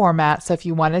have our format. So if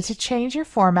you wanted to change your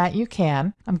format, you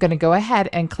can. I'm going to go ahead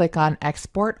and click on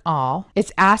Export All.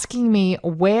 It's asking me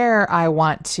where I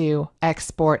want to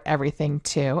export everything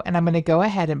to. And I'm going to go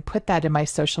ahead and put that in my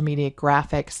social media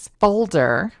graphics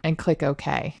folder and click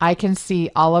OK. I can see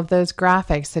all of those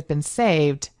graphics have been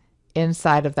saved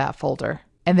inside of that folder.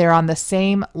 And they're on the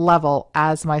same level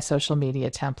as my social media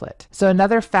template. So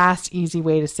another fast, easy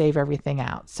way to save everything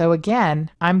out. So again,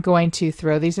 I'm going to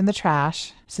throw these in the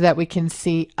trash so that we can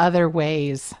see other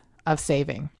ways of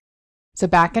saving. So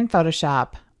back in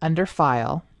Photoshop, under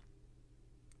File,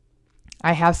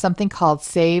 I have something called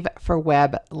Save for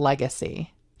Web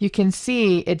Legacy. You can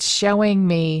see it's showing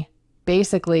me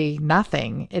basically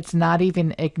nothing. It's not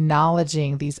even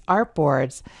acknowledging these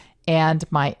artboards and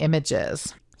my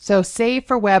images. So Save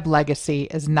for Web Legacy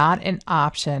is not an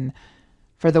option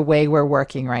for the way we're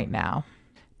working right now.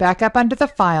 Back up under the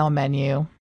File menu,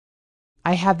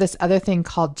 I have this other thing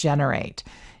called Generate.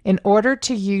 In order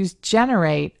to use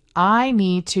Generate, I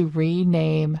need to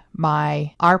rename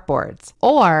my artboards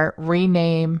or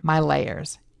rename my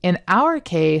layers. In our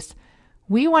case,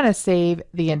 we want to save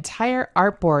the entire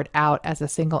artboard out as a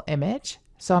single image.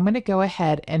 So I'm going to go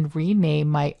ahead and rename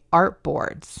my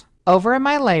artboards. Over in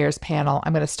my Layers panel,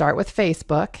 I'm going to start with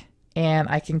Facebook, and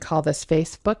I can call this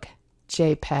Facebook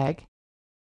JPEG.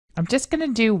 I'm just going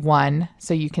to do one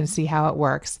so you can see how it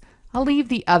works. I'll leave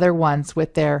the other ones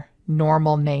with their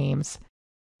normal names.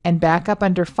 And back up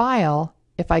under File,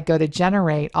 if I go to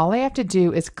generate, all I have to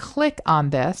do is click on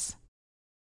this.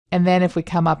 And then if we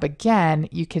come up again,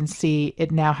 you can see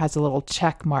it now has a little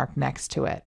check mark next to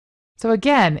it. So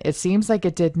again, it seems like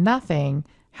it did nothing.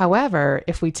 However,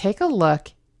 if we take a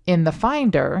look in the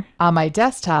Finder on my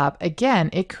desktop, again,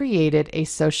 it created a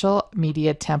social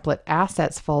media template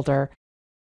assets folder,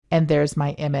 and there's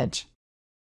my image.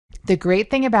 The great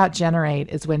thing about Generate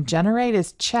is when Generate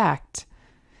is checked,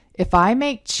 if I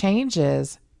make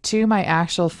changes to my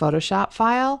actual Photoshop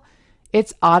file,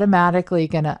 it's automatically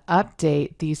going to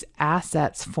update these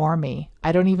assets for me.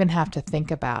 I don't even have to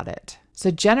think about it. So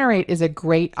Generate is a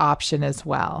great option as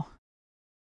well.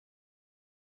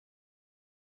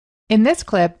 In this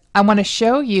clip, I want to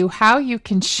show you how you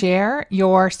can share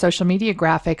your social media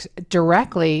graphics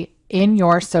directly in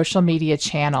your social media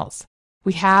channels.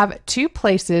 We have two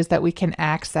places that we can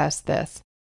access this.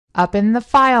 Up in the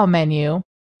File menu,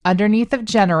 underneath of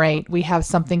Generate, we have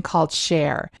something called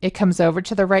Share. It comes over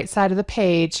to the right side of the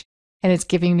page and it's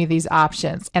giving me these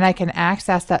options. And I can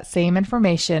access that same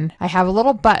information. I have a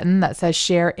little button that says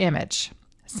Share Image.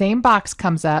 Same box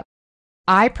comes up.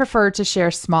 I prefer to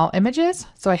share small images,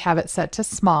 so I have it set to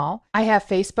small. I have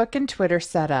Facebook and Twitter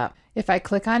set up. If I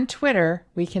click on Twitter,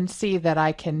 we can see that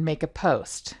I can make a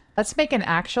post. Let's make an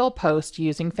actual post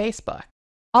using Facebook.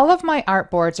 All of my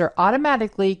artboards are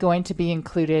automatically going to be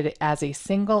included as a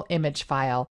single image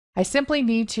file. I simply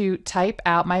need to type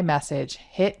out my message,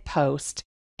 hit post,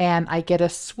 and I get a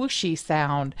swooshy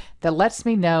sound that lets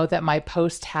me know that my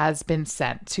post has been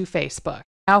sent to Facebook.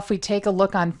 Now, if we take a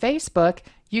look on Facebook,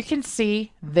 you can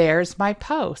see there's my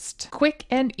post. Quick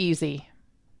and easy.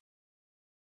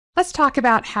 Let's talk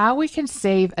about how we can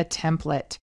save a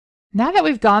template. Now that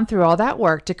we've gone through all that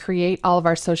work to create all of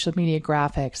our social media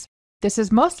graphics, this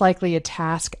is most likely a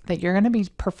task that you're going to be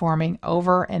performing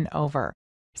over and over.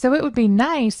 So it would be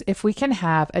nice if we can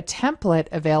have a template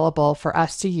available for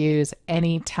us to use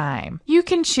anytime. You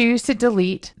can choose to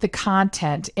delete the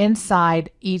content inside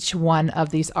each one of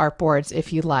these artboards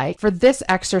if you like. For this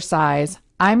exercise,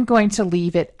 I'm going to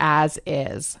leave it as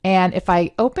is. And if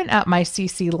I open up my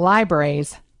CC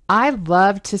libraries, I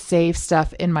love to save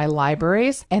stuff in my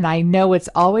libraries, and I know it's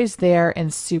always there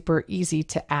and super easy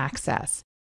to access.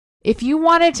 If you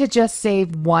wanted to just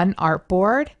save one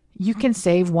artboard, you can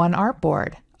save one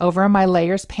artboard. Over on my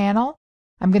Layers panel,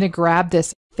 I'm going to grab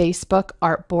this Facebook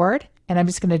artboard, and I'm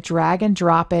just going to drag and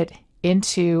drop it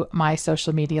into my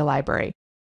social media library.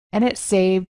 And it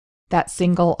saved that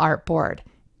single artboard.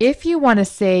 If you want to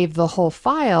save the whole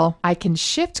file, I can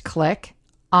shift click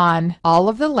on all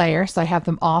of the layers, so I have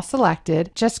them all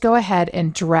selected. Just go ahead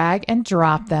and drag and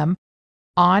drop them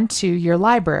onto your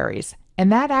libraries.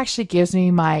 And that actually gives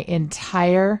me my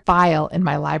entire file in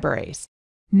my libraries.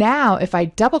 Now, if I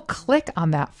double click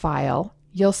on that file,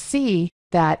 you'll see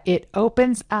that it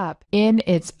opens up in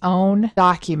its own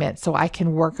document so I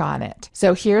can work on it.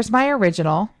 So here's my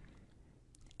original,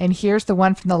 and here's the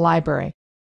one from the library.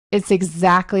 It's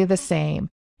exactly the same.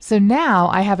 So now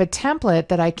I have a template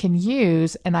that I can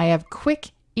use, and I have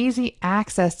quick, easy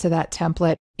access to that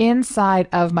template inside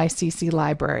of my CC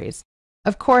libraries.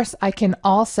 Of course, I can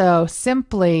also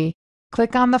simply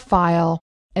click on the file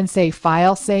and say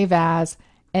File Save As,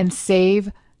 and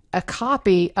save a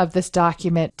copy of this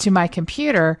document to my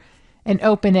computer and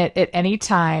open it at any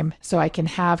time so I can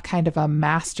have kind of a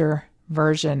master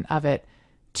version of it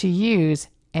to use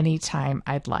anytime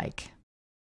I'd like.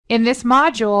 In this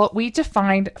module, we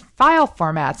defined file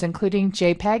formats, including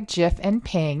JPEG, GIF, and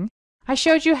PNG. I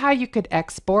showed you how you could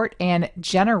export and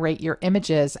generate your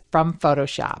images from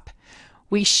Photoshop.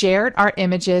 We shared our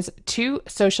images to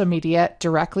social media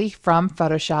directly from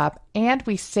Photoshop, and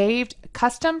we saved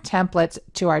custom templates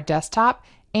to our desktop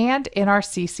and in our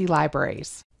CC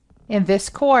libraries. In this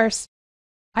course,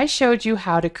 I showed you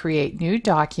how to create new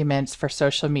documents for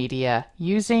social media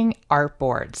using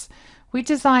artboards. We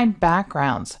designed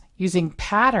backgrounds using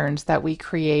patterns that we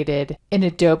created in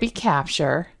Adobe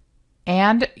Capture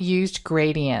and used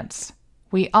gradients.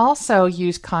 We also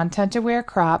used content-aware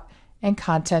crop and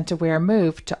content-aware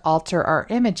move to alter our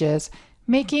images,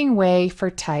 making way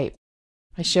for type.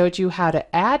 I showed you how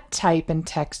to add type and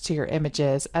text to your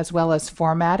images, as well as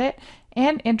format it,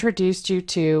 and introduced you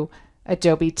to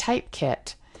Adobe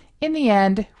Typekit. In the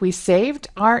end, we saved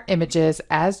our images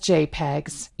as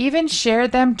JPEGs, even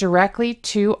shared them directly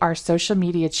to our social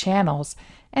media channels,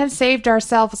 and saved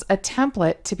ourselves a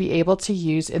template to be able to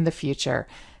use in the future.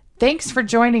 Thanks for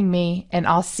joining me, and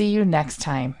I'll see you next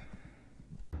time.